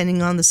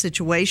 depending on the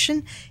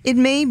situation, it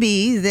may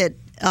be that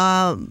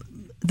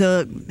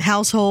the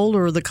household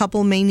or the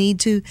couple may need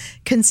to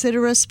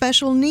consider a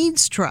special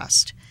needs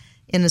trust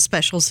in a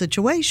special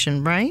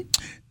situation, right?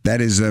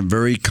 That is a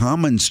very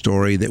common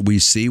story that we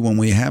see when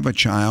we have a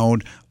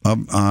child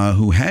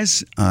who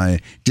has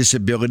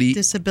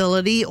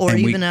disability or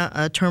even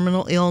a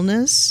terminal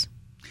illness,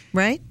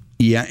 right?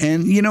 Yeah,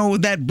 and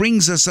that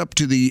brings us up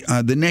to the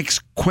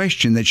next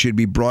question that should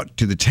be brought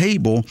to the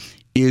table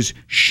is,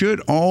 should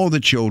all the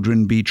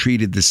children be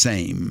treated the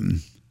same?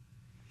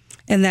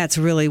 And that's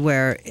really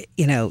where,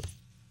 you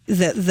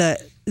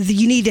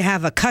need to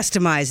have a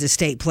customized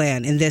estate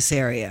plan in this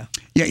area.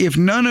 Yeah, if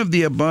none of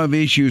the above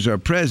issues are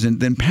present,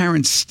 then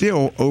parents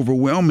still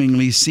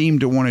overwhelmingly seem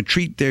to want to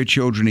treat their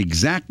children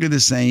exactly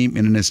the same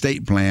in an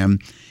estate plan.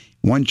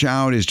 One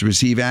child is to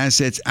receive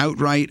assets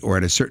outright or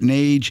at a certain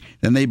age,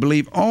 then they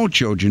believe all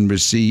children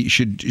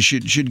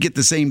should get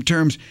the same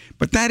terms.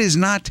 But that is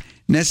not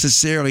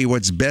necessarily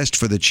what's best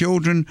for the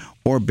children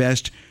or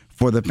best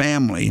for the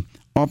family.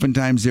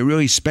 Oftentimes, there are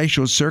really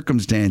special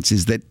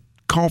circumstances that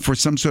call for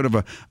some sort of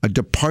a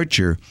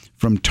departure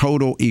from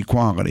total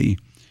equality.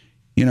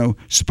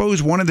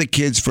 Suppose one of the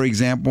kids, for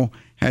example,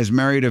 has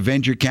married a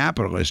venture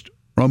capitalist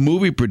or a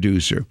movie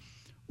producer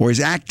or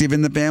is active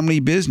in the family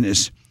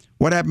business.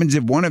 What happens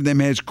if one of them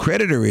has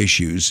creditor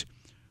issues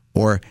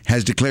or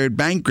has declared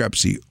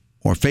bankruptcy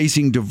or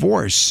facing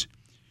divorce?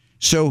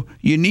 So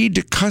you need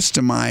to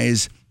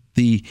customize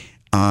the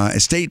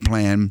estate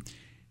plan,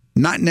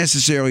 not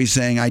necessarily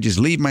saying I just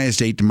leave my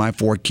estate to my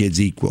 4 kids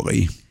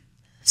equally.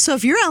 So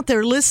if you're out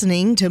there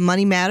listening to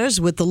Money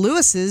Matters with the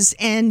Lewises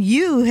and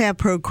you have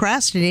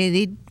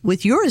procrastinated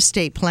with your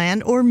estate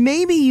plan, or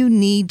maybe you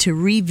need to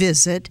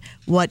revisit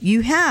what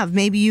you have,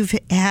 maybe you've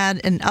had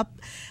an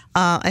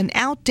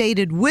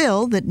outdated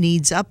will that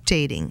needs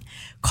updating,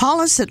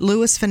 call us at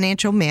Lewis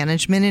Financial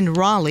Management in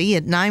Raleigh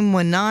at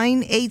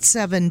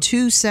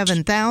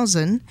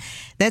 919-872-7000.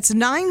 That's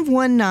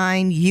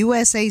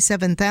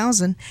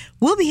 919-USA-7000.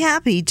 We'll be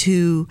happy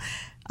to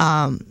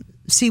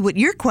see what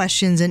your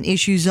questions and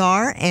issues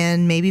are,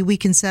 and maybe we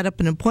can set up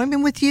an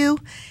appointment with you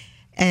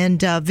and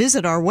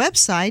visit our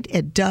website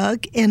at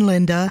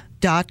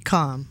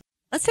DougandLinda.com.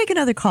 Let's take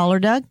another caller,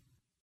 Doug.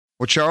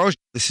 Well, Charles,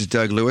 this is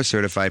Doug Lewis,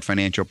 Certified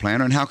Financial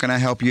Planner, and how can I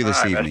help you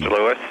this evening? Mr.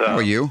 Lewis. How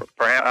are you?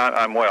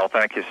 I'm well,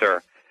 thank you,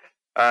 sir.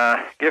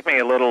 Give me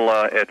a little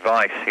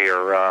advice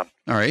here, all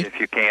right,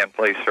 if you can,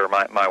 please, sir.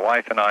 My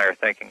wife and I are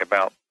thinking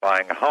about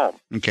buying a home.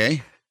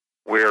 Okay.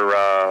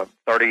 We're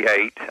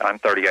 38. I'm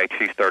 38.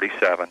 She's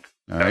 37.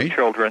 All no right.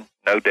 children,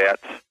 no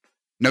debts.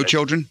 No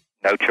children?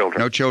 No children.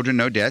 No children,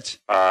 no debts.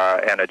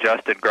 An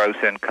adjusted gross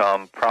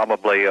income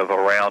probably of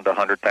around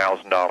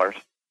 $100,000. All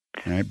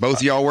right. Both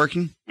of y'all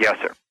working? Yes,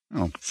 sir.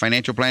 Oh,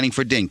 financial planning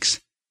for Dinks.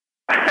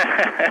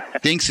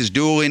 Dinks is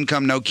dual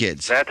income, no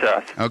kids. That's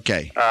us.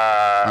 Okay.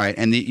 All right.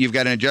 And you've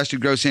got an adjusted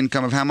gross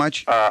income of how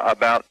much?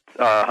 About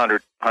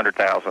 $100,000.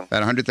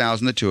 About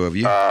 $100,000, the two of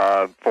you.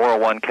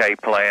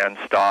 401k plans,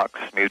 stocks,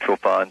 mutual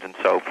funds, and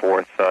so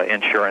forth.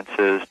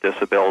 Insurances,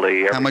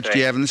 disability, everything. How much do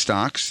you have in the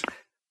stocks?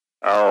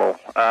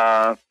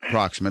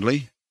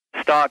 Approximately.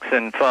 Stocks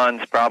and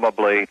funds,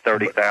 probably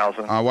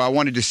 $30,000. Well, I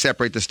wanted to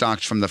separate the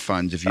stocks from the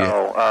funds. If you,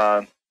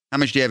 how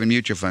much do you have in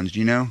mutual funds? Do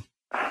you know?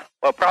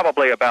 Well,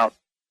 probably about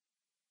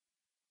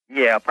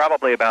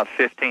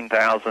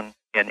 $15,000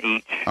 in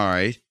each. All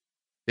right.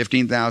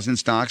 15,000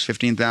 stocks,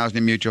 15,000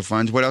 in mutual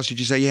funds. What else did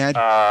you say you had?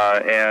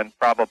 And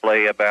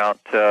probably about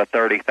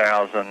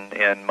 30,000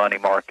 in money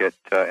market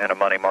in a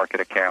money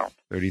market account.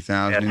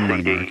 30,000 in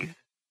money market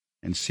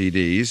and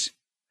CDs.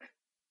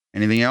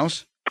 Anything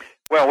else?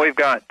 Well, we've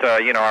got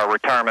our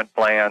retirement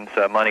plans,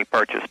 money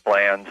purchase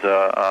plans,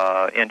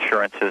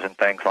 insurances, and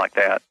things like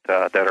that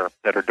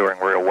that are doing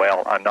real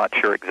well. I'm not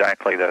sure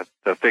exactly the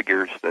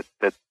figures that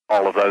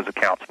all of those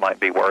accounts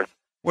might be worth.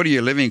 What are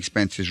your living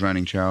expenses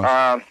running,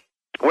 Charles?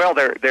 Well,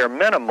 they're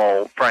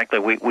minimal. Frankly,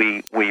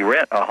 we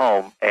rent a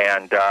home,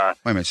 and Wait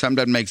a minute, something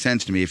doesn't make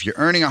sense to me. If you're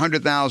earning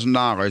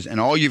 $100,000 and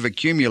all you've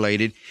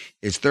accumulated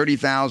is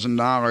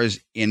 $30,000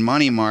 in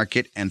money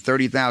market and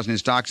 $30,000 in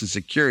stocks and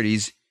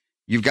securities,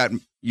 you've got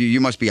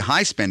you must be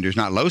high spenders,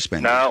 not low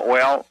spenders. No,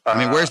 well, I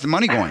mean, where's the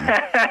money going?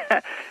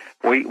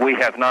 we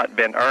have not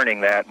been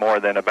earning that more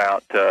than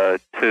about 2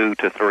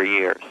 to 3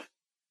 years.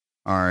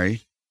 All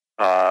right.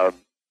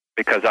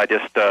 Because I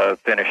just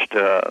finished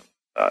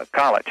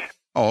college.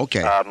 Oh,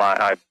 okay.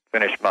 I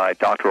finished my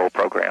doctoral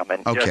program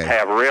and just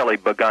have really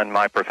begun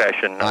my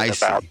profession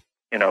about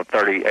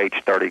age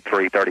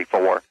 33,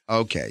 34.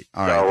 Okay,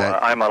 all right. So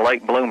I'm a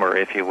late bloomer,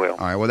 if you will.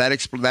 All right. Well, that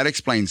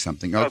explains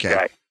something.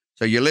 Okay.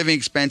 So your living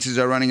expenses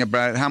are running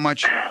about how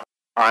much?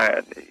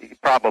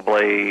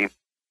 Probably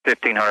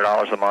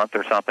 $1,500 a month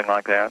or something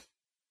like that.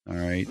 All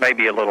right.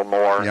 Maybe a little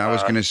more. Yeah, I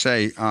was going to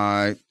say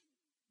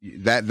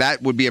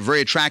that would be a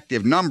very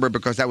attractive number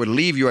because that would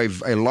leave you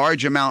a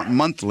large amount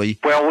monthly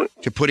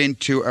to put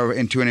into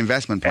an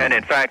investment plan. And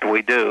in fact,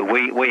 we do.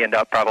 We end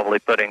up probably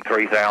putting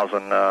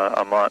 $3,000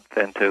 a month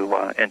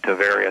into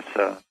various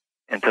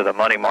into the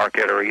money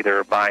market or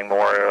either buying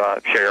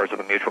more shares of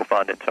a mutual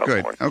fund and so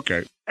Good. forth.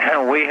 Okay.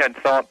 And we had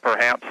thought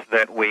perhaps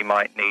that we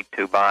might need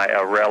to buy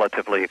a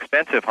relatively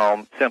expensive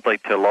home simply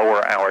to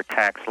lower our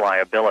tax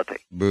liability.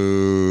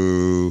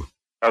 Boo.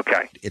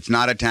 Okay. It's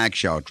not a tax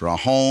shelter. A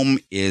home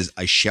is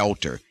a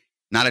shelter,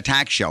 not a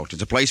tax shelter.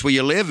 It's a place where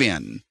you live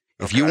in.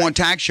 If you want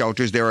tax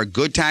shelters, there are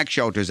good tax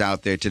shelters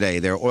out there today.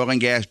 There are oil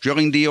and gas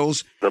drilling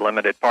deals. The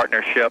limited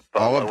partnership.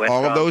 All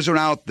of those are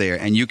out there,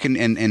 and you can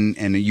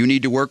and you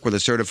need to work with a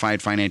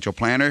certified financial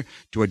planner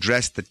to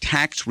address the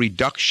tax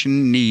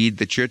reduction need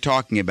that you're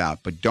talking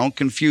about. But don't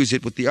confuse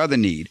it with the other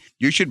need.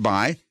 You should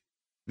buy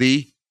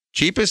the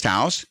cheapest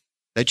house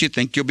that you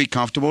think you'll be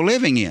comfortable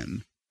living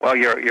in. Well,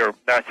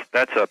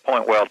 that's a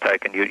point well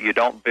taken. You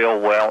don't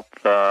build wealth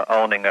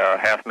owning a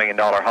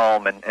 $500,000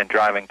 home and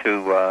driving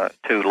two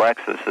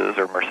Lexuses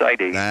or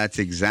Mercedes. That's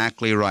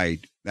exactly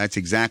right.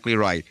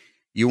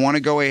 You want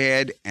to go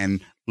ahead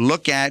and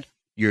look at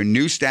your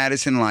new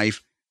status in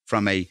life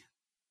from a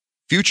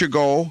future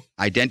goal.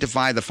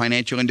 Identify the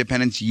financial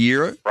independence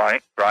year.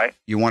 Right.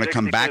 You want to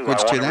come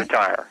backwards to that.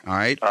 Retire. All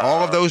right.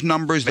 All of those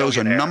numbers, those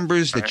are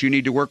numbers that you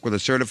need to work with a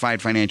certified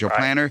financial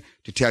planner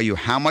to tell you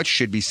how much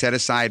should be set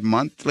aside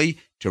monthly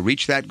to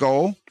reach that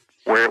goal.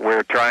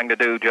 We're trying to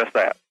do just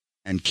that.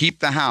 And keep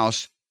the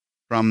house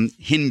from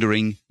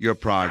hindering your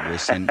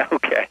progress. And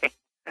okay.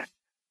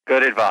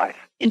 Good advice.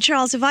 And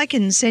Charles, if I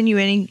can send you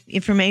any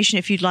information,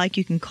 if you'd like,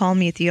 you can call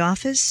me at the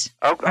office.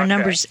 Okay. Our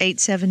number's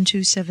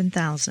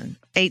 872-7000.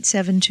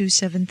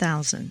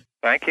 872-7000.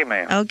 Thank you,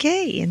 ma'am.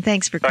 Okay, and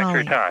thanks for calling.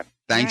 Thanks for your time.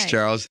 Thanks,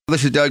 Charles.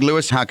 This is Doug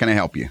Lewis. How can I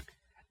help you?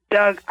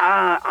 Doug,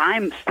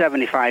 I'm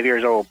 75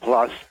 years old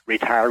plus,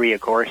 retiree,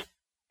 of course,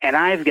 and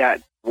I've got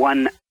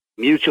one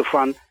mutual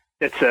fund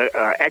that's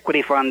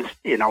equity funds,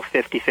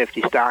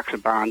 50-50 stocks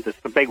and bonds. It's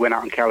the big one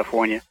out in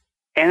California.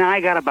 And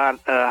I got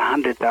about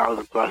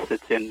 $100,000 plus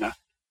that's in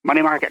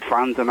money market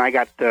funds, and I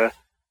got a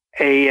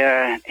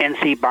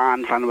NC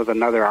bond fund with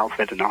another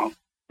outfit and all.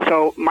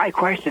 So my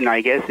question,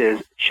 I guess,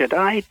 is should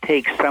I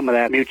take some of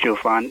that mutual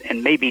fund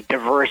and maybe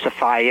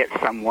diversify it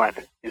somewhat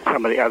in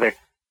some of the other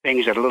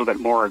things that are a little bit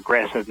more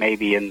aggressive,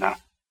 maybe in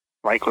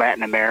like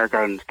Latin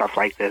America and stuff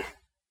like this?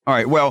 All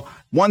right. Well,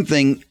 one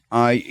thing,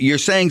 you're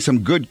saying some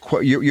good.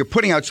 You're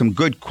putting out some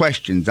good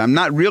questions. I'm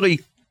not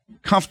really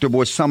comfortable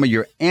with some of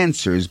your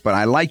answers, but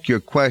I like your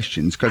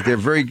questions because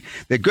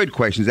they're good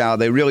questions, Al.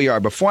 They really are.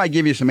 Before I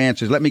give you some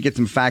answers, let me get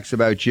some facts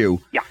about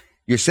you. Yeah.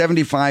 You're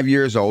 75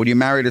 years old. You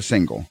married or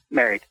single?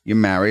 Married. You're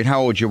married.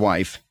 How old's your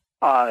wife?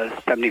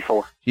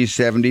 74. She's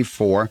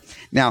 74.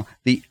 Now,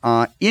 the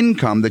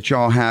income that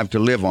y'all have to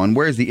live on,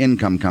 where's the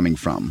income coming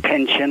from?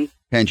 Pension.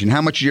 Pension.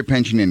 How much is your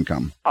pension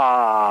income?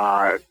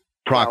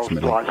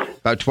 Approximately. 12 plus.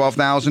 About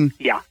 $12,000?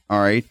 Yeah.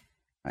 All right.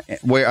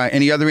 Where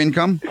any other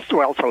income?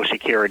 Well, Social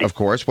Security. Of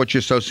course. What's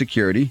your Social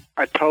Security?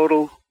 A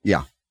total?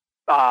 Yeah.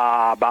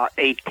 About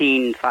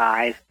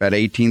 $18,500. About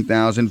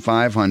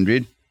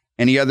 $18,500.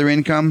 Any other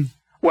income?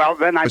 Well,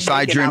 then I'm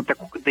taking out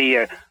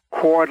the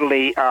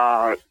quarterly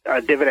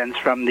dividends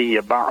from the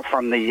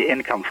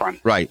income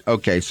fund. Right.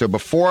 Okay. So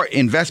before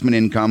investment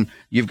income,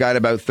 you've got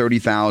about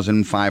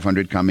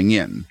 $30,500 coming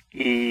in.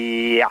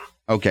 Yeah.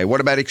 Okay. What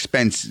about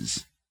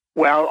expenses?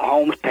 Well,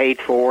 home's paid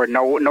for.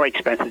 No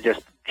expenses.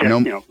 Just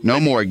no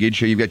mortgage.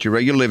 So you've got your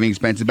regular living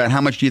expenses. About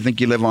how much do you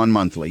think you live on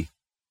monthly?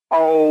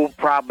 Oh,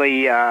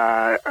 probably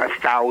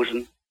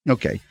 $1,000.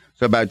 Okay.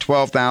 So about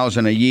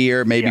 $12,000 a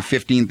year, maybe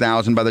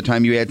 $15,000 by the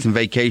time you add some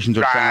vacations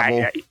or travel.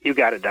 Yeah, you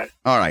got it done.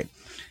 All right.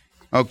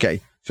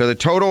 Okay. So the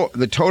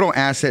total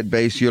asset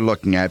base you're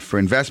looking at for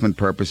investment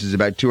purposes is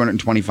about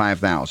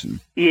 $225,000.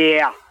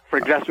 Yeah, for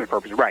investment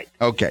purposes, right.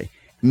 Okay.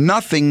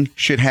 Nothing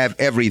should have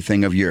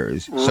everything of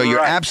yours. So you're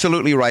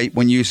absolutely right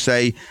when you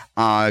say,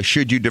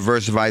 should you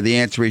diversify? The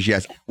answer is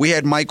yes. We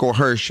had Michael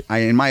Hirsch,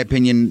 in my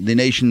opinion, the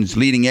nation's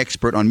leading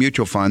expert on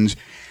mutual funds,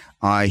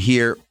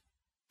 here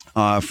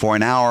for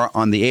an hour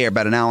on the air,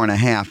 about an hour and a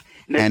half.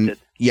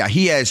 Yeah,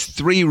 he has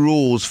 3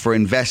 rules for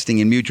investing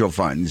in mutual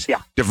funds. Yeah.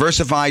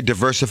 Diversify,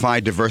 diversify,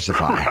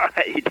 diversify.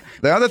 Right.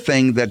 The other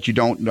thing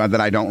that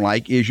I don't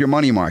like is your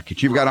money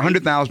market. You've got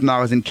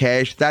 $100,000 in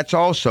cash. That's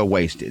also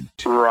wasted.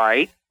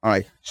 Right. All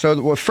right. So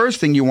the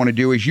first thing you want to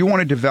do is you want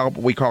to develop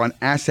what we call an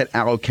asset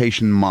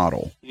allocation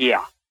model.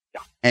 Yeah.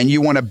 And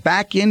you want to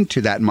back into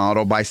that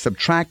model by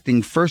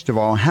subtracting, first of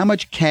all, how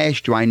much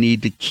cash do I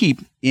need to keep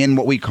in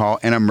what we call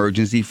an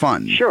emergency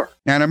fund? Sure.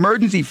 Now, an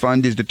emergency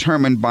fund is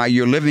determined by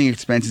your living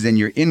expenses and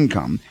your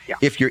income. Yeah.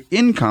 If your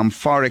income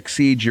far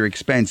exceeds your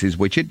expenses,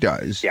 which it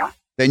does, Yeah.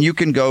 then you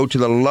can go to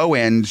the low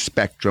end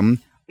spectrum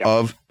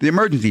of the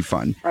emergency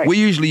fund. Right. We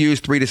usually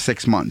use 3 to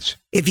 6 months.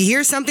 If you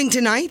hear something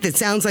tonight that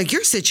sounds like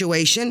your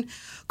situation,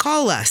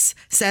 call us.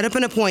 Set up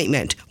an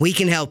appointment. We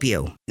can help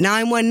you.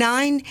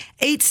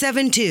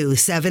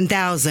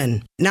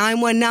 919-872-7000.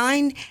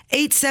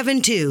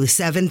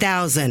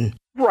 919-872-7000.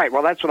 Right.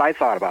 Well, that's what I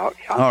thought about.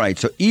 Yeah. All right.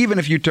 So even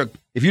if you took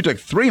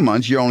 3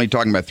 months, you're only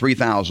talking about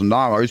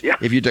 $3,000. Yeah.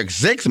 If you took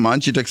 6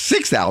 months, you took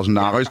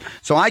 $6,000.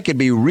 So I could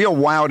be real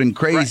wild and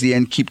crazy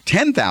and keep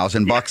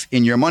 $10,000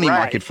 in your money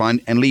market fund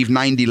and leave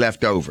 90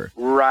 left over.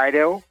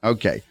 Righto.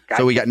 Okay.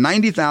 So we got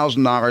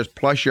 $90,000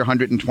 plus your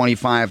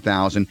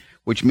 $125,000,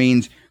 which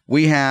means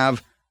we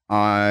have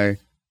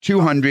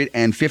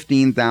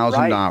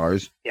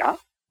 $215,000 Yeah.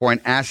 for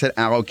an asset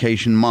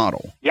allocation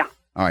model. Yeah.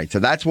 All right, so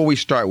that's where we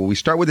start. We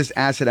start with this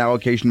asset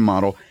allocation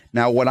model.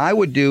 Now, what I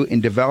would do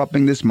in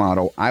developing this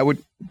model,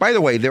 by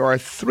the way, there are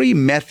 3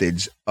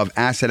 methods of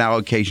asset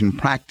allocation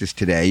practiced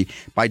today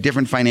by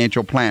different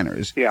financial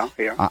planners. Yeah.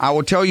 I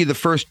will tell you the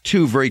first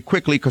 2 very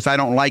quickly because I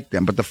don't like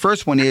them. But the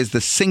first one is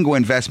the single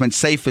investment,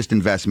 safest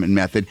investment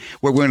method,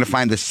 where we're going to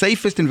find the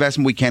safest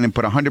investment we can and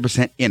put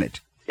 100% in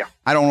it. Yeah.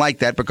 I don't like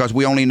that because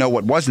we only know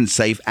what wasn't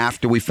safe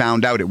after we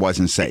found out it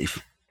wasn't safe.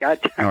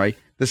 Gotcha. All right.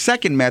 The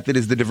second method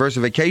is the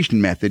diversification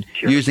method,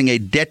 using a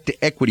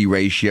debt-to-equity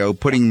ratio,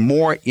 putting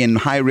more in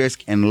high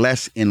risk and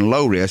less in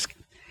low risk.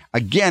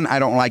 Again, I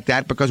don't like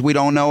that because we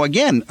don't know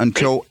again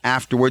until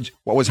afterwards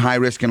what was high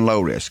risk and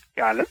low risk.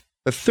 Got it.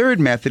 The third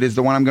method is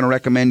the one I'm going to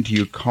recommend to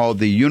you called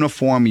the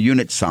uniform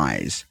unit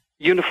size.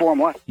 Uniform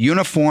what?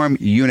 Uniform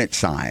unit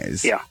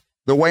size. Yeah.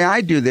 The way I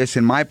do this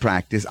in my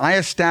practice, I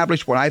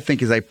establish what I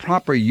think is a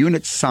proper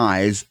unit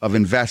size of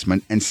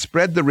investment and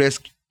spread the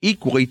risk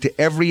equally to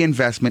every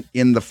investment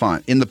in the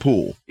fund, in the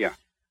pool. Yeah.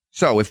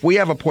 So if we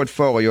have a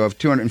portfolio of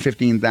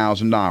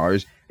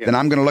 $215,000, then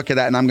I'm going to look at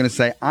that and I'm going to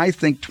say, I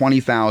think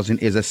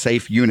 $20,000 is a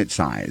safe unit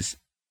size.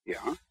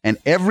 Yeah. And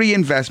every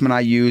investment I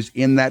use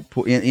in that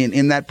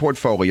in that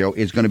portfolio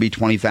is going to be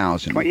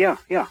 $20,000. Well, yeah.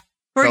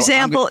 For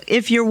example,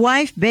 if your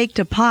wife baked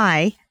a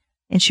pie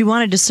and she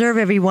wanted to serve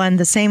everyone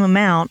the same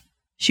amount,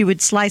 she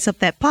would slice up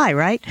that pie,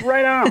 right?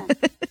 Right on.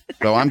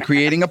 So I'm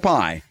creating a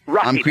pie.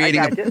 Right. I'm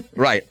creating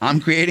I'm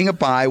creating a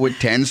pie with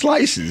 10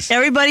 slices.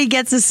 Everybody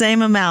gets the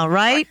same amount,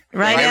 right?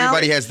 Right, Al?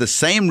 Everybody has the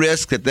same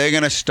risk that they're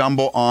going to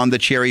stumble on the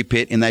cherry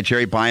pit in that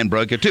cherry pie and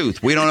break a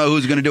tooth. We don't know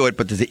who's going to do it,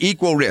 but there's an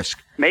equal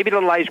risk. Maybe a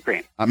little ice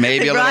cream.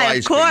 Maybe a little Right, ice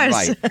of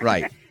course. cream.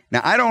 Right.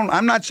 Now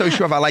I'm not so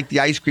sure if I like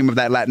the ice cream of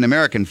that Latin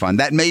American fund.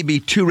 That may be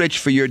too rich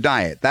for your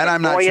diet. That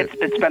I'm not Boy, sure.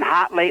 it's been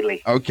hot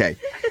lately. Okay.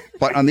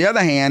 But on the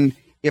other hand,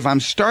 if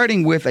I'm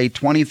starting with a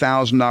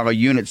 $20,000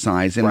 unit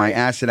size in my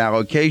asset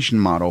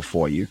allocation model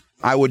for you,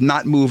 I would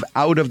not move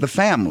out of the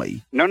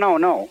family.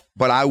 No.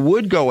 But I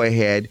would go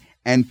ahead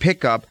and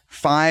pick up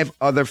 5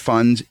 other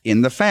funds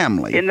in the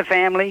family. In the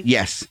family?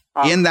 Yes,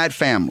 in that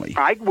family.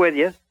 I'm with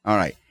you. All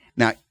right.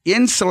 Now,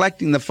 in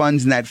selecting the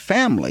funds in that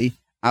family,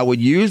 I would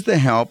use the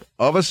help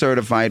of a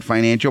certified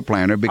financial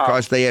planner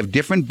because they have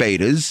different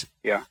betas.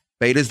 Yeah.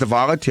 Beta's the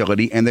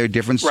volatility, and there are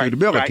different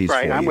suitabilities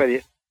for you. I'm with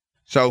you.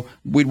 So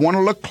we'd want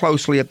to look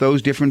closely at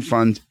those different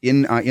funds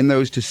in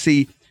those to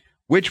see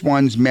which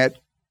ones met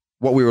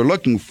what we were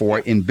looking for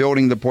in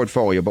building the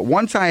portfolio. But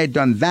once I had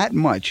done that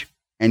much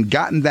and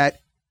gotten that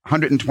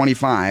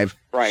 125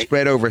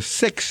 spread over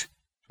 6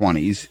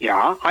 20s,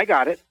 yeah, I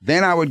got it.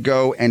 Then I would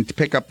go and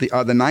pick up the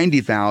other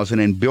 90,000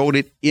 and build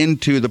it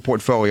into the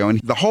portfolio.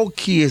 And the whole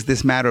key is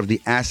this matter of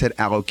the asset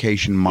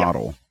allocation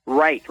model.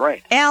 Yeah.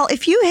 Right. Al,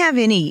 if you have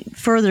any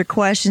further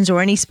questions or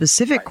any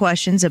specific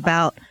questions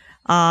about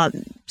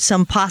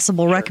some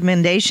possible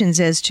recommendations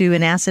as to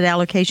an asset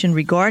allocation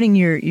regarding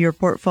your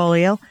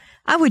portfolio,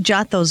 I would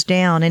jot those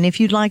down. And if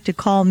you'd like to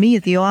call me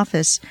at the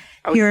office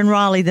here in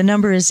Raleigh, the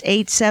number is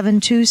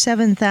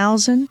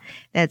 872-7000.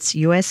 That's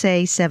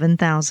USA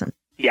 7000.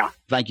 Yeah.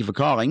 Thank you for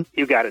calling.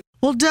 You got it.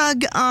 Well,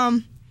 Doug,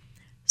 some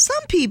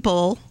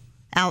people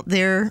out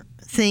there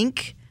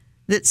think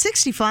that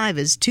 65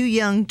 is too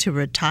young to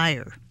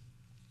retire.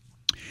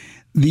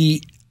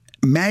 The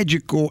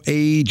magical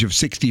age of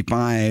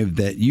 65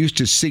 that used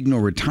to signal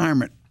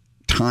retirement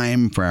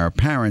time for our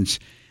parents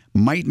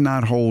might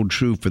not hold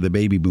true for the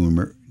baby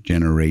boomer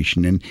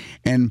generation.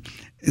 And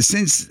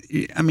since,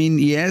 I mean,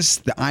 yes,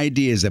 the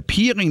idea is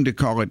appealing to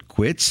call it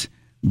quits,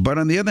 but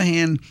on the other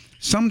hand,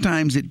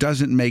 sometimes it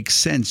doesn't make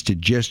sense to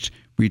just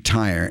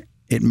retire.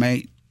 It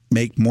may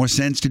make more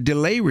sense to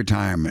delay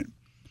retirement.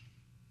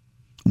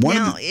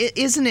 Now,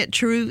 isn't it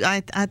true?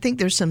 I think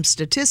there's some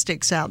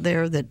statistics out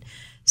there that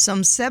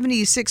some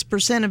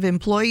 76% of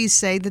employees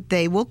say that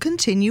they will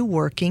continue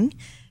working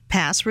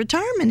past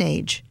retirement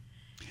age.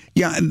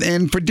 Yeah,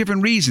 and for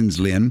different reasons,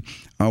 Lynn.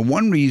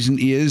 One reason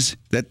is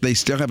that they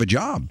still have a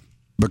job,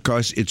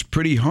 because it's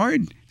pretty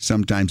hard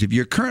sometimes. If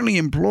you're currently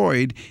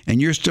employed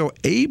and you're still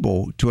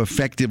able to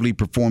effectively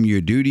perform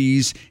your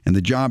duties and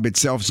the job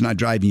itself is not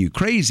driving you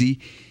crazy,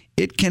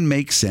 it can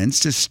make sense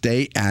to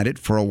stay at it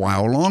for a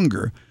while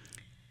longer.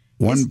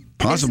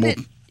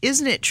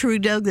 Isn't it true,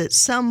 Doug, that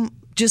some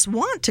just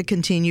want to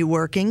continue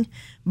working,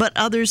 but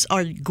others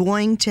are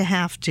going to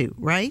have to,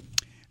 right?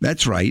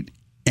 That's right.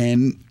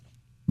 And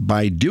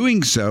by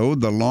doing so,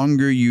 the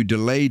longer you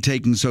delay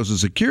taking Social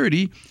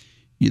Security,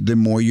 the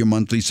more your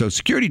monthly Social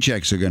Security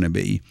checks are going to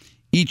be.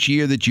 Each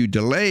year that you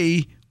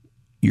delay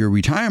your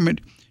retirement,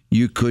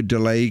 you could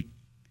delay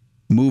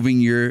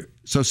moving your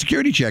Social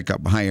Security check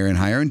up higher and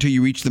higher until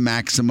you reach the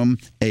maximum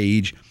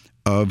age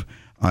of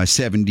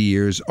 70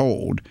 years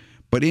old.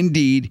 But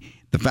indeed,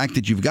 the fact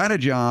that you've got a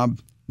job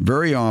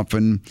very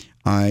often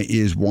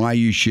is why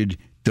you should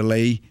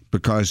delay,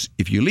 because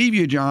if you leave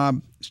your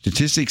job,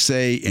 statistics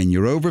say, and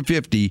you're over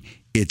 50,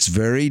 it's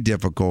very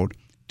difficult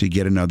to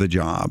get another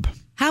job.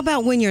 How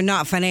about when you're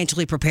not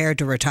financially prepared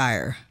to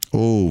retire?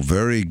 Oh,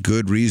 very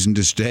good reason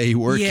to stay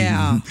working.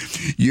 Yeah.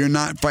 You're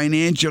not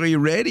financially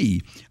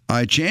ready.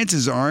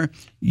 Chances are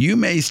you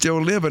may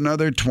still live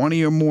another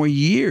 20 or more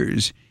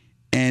years.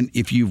 And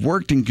if you've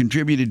worked and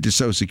contributed to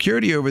Social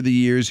Security over the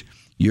years,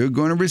 you're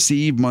going to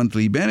receive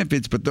monthly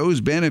benefits, but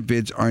those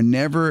benefits are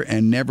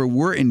never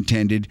were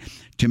intended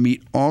to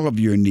meet all of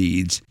your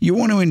needs. You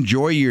want to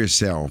enjoy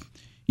yourself.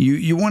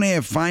 You want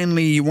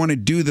to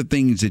do the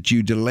things that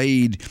you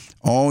delayed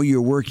all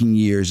your working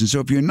years. And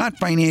so if you're not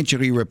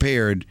financially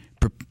prepared,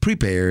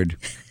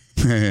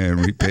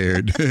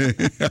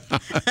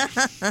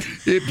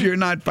 if you're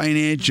not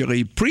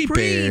financially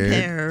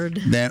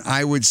prepared, then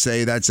I would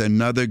say that's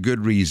another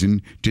good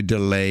reason to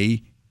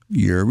delay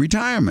your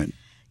retirement.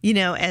 You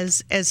know,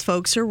 as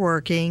folks are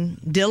working,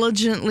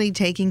 diligently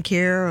taking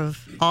care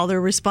of all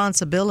their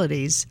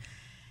responsibilities,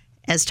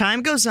 as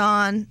time goes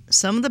on,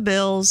 some of the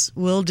bills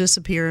will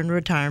disappear in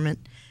retirement,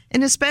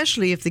 and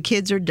especially if the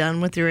kids are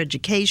done with their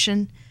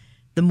education,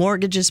 the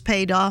mortgage is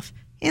paid off,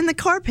 and the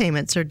car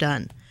payments are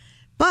done.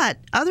 But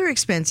other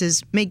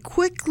expenses may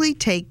quickly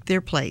take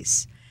their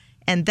place,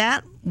 and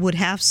that would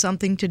have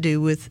something to do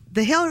with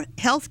the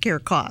health care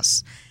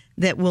costs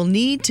that will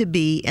need to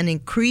be an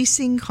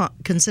increasing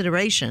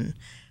consideration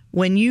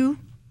when you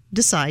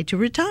decide to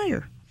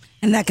retire.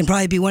 And that can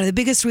probably be one of the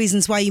biggest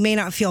reasons why you may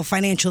not feel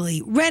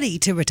financially ready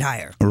to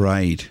retire.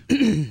 Right.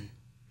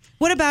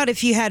 What about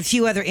if you had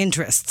few other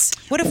interests?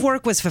 What if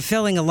work was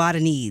fulfilling a lot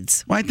of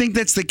needs? Well, I think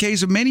that's the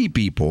case of many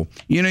people.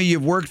 You know,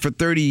 you've worked for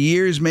 30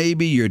 years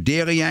maybe. Your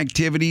daily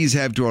activities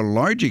have to a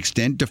large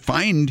extent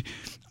defined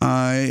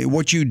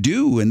what you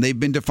do, and they've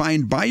been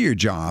defined by your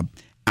job.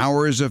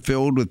 Hours are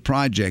filled with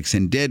projects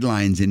and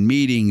deadlines and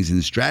meetings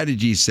and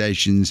strategy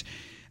sessions.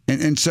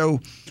 And so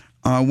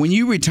when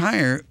you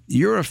retire,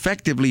 you're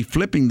effectively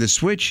flipping the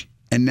switch,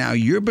 and now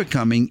you're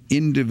becoming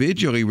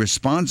individually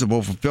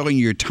responsible for filling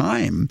your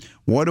time.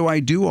 What do I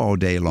do all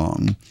day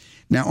long?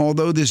 Now,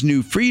 although this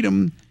new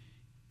freedom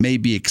may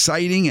be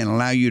exciting and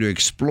allow you to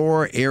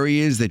explore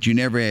areas that you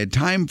never had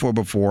time for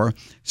before,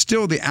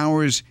 still the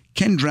hours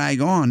can drag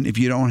on if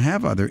you don't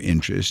have other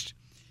interests.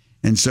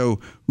 And so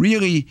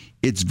really,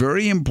 it's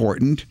very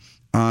important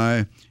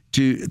to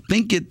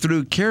think it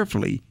through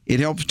carefully.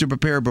 It helps to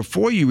prepare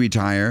before you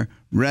retire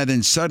rather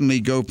than suddenly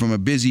go from a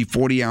busy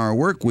 40-hour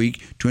work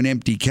week to an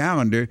empty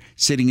calendar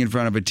sitting in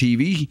front of a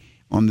TV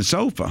on the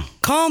sofa.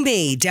 Call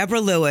me,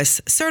 Deborah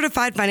Lewis,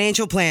 Certified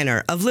Financial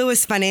Planner of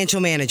Lewis Financial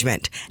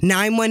Management,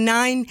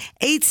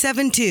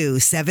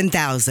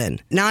 919-872-7000.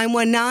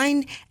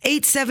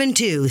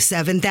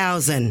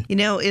 919-872-7000. You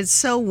know, it's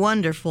so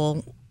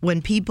wonderful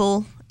when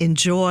people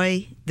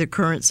enjoy their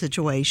current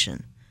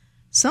situation.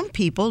 Some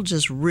people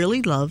just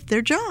really love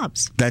their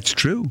jobs. That's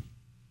true.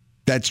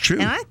 That's true.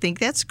 And I think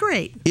that's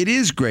great. It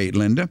is great,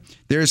 Linda.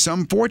 There are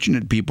some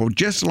fortunate people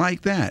just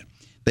like that.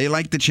 They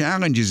like the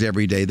challenges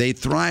every day. They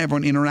thrive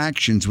on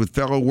interactions with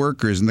fellow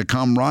workers and the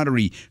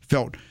camaraderie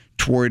felt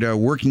toward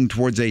working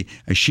towards a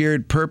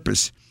shared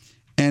purpose.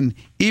 And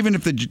even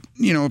if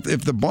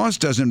the boss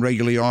doesn't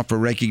regularly offer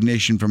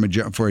recognition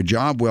for a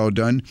job well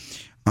done,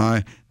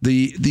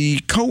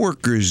 the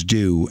coworkers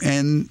do.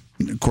 And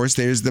of course,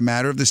 there's the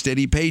matter of the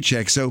steady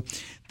paycheck. So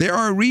there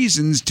are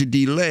reasons to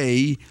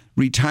delay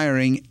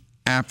retiring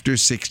after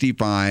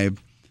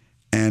 65,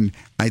 and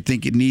I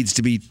think it needs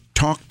to be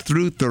talked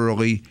through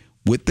thoroughly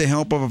with the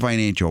help of a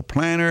financial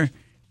planner.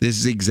 This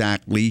is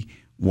exactly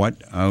what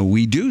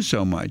we do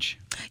so much.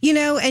 You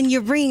know, and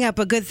you're bringing up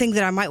a good thing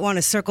that I might want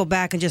to circle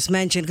back and just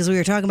mention, because we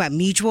were talking about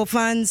mutual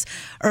funds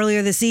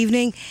earlier this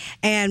evening.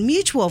 And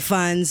mutual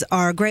funds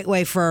are a great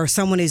way for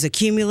someone who's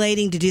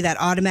accumulating to do that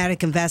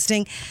automatic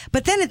investing.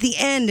 But then at the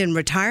end in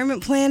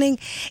retirement planning,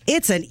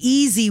 it's an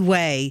easy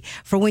way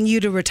for when you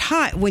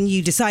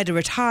decide to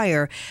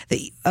retire.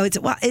 It's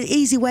an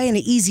easy way and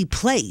an easy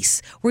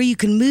place where you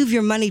can move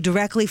your money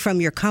directly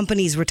from your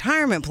company's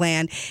retirement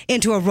plan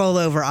into a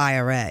rollover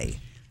IRA.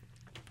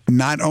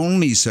 Not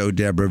only so,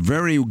 Deborah,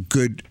 very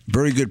good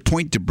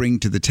point to bring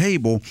to the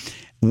table.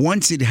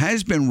 Once it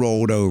has been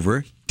rolled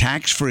over,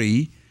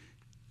 tax-free,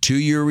 to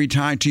your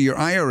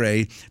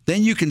IRA,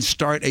 then you can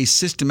start a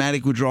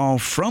systematic withdrawal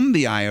from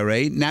the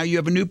IRA. Now you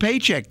have a new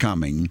paycheck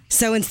coming.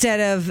 So instead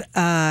of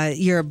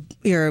your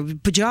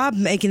job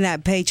making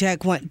that paycheck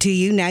to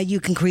you, now you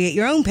can create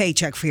your own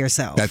paycheck for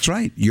yourself. That's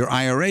right. Your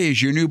IRA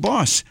is your new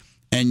boss.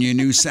 And your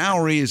new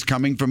salary is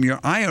coming from your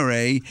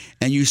IRA,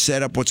 and you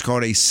set up what's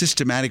called a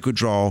systematic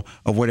withdrawal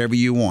of whatever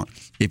you want.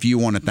 If you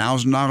want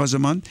 $1,000 a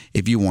month,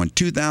 if you want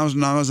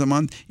 $2,000 a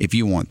month, if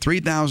you want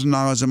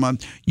 $3,000 a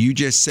month, you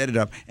just set it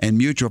up, and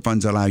mutual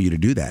funds allow you to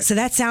do that. So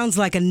that sounds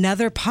like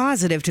another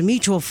positive to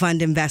mutual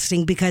fund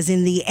investing, because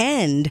in the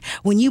end,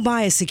 when you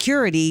buy a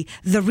security,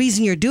 the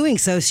reason you're doing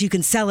so is you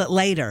can sell it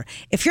later.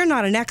 If you're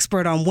not an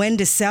expert on when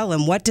to sell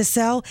and what to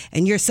sell,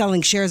 and you're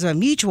selling shares of a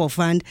mutual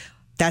fund,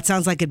 that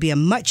sounds like it'd be a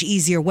much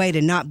easier way to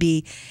not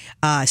be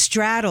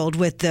straddled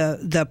with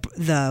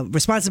the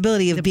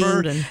responsibility of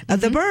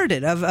the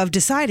burden of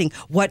deciding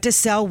what to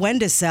sell, when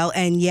to sell,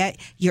 and yet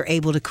you're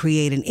able to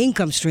create an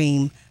income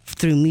stream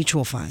through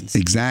mutual funds.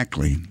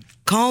 Exactly.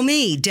 Call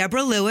me,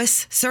 Deborah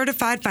Lewis,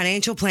 Certified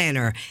Financial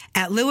Planner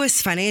at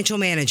Lewis Financial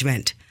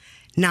Management.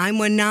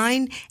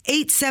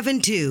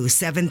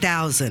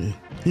 919-872-7000.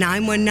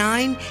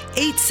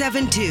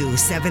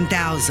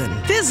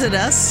 919-872-7000. Visit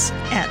us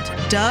at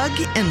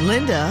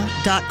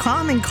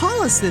DougandLinda.com and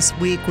call us this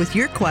week with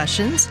your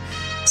questions.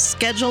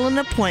 Schedule an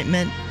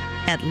appointment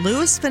at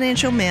Lewis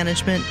Financial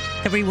Management.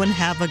 Everyone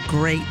have a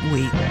great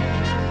week.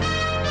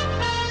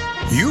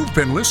 You've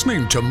been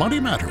listening to Money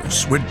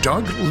Matters with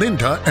Doug,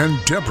 Linda, and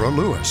Deborah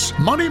Lewis.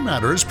 Money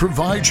Matters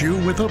provides you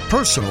with a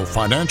personal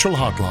financial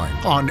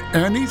hotline on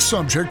any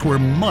subject where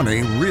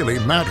money really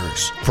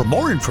matters. For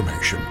more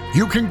information,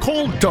 you can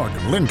call Doug,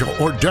 Linda,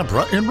 or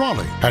Deborah in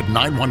Raleigh at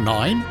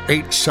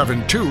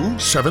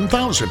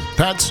 919-872-7000.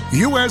 That's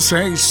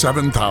USA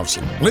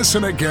 7000.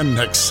 Listen again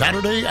next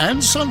Saturday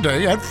and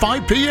Sunday at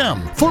 5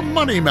 p.m. for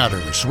Money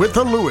Matters with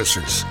the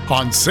Lewises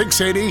on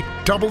 680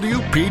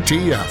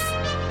 WPTF.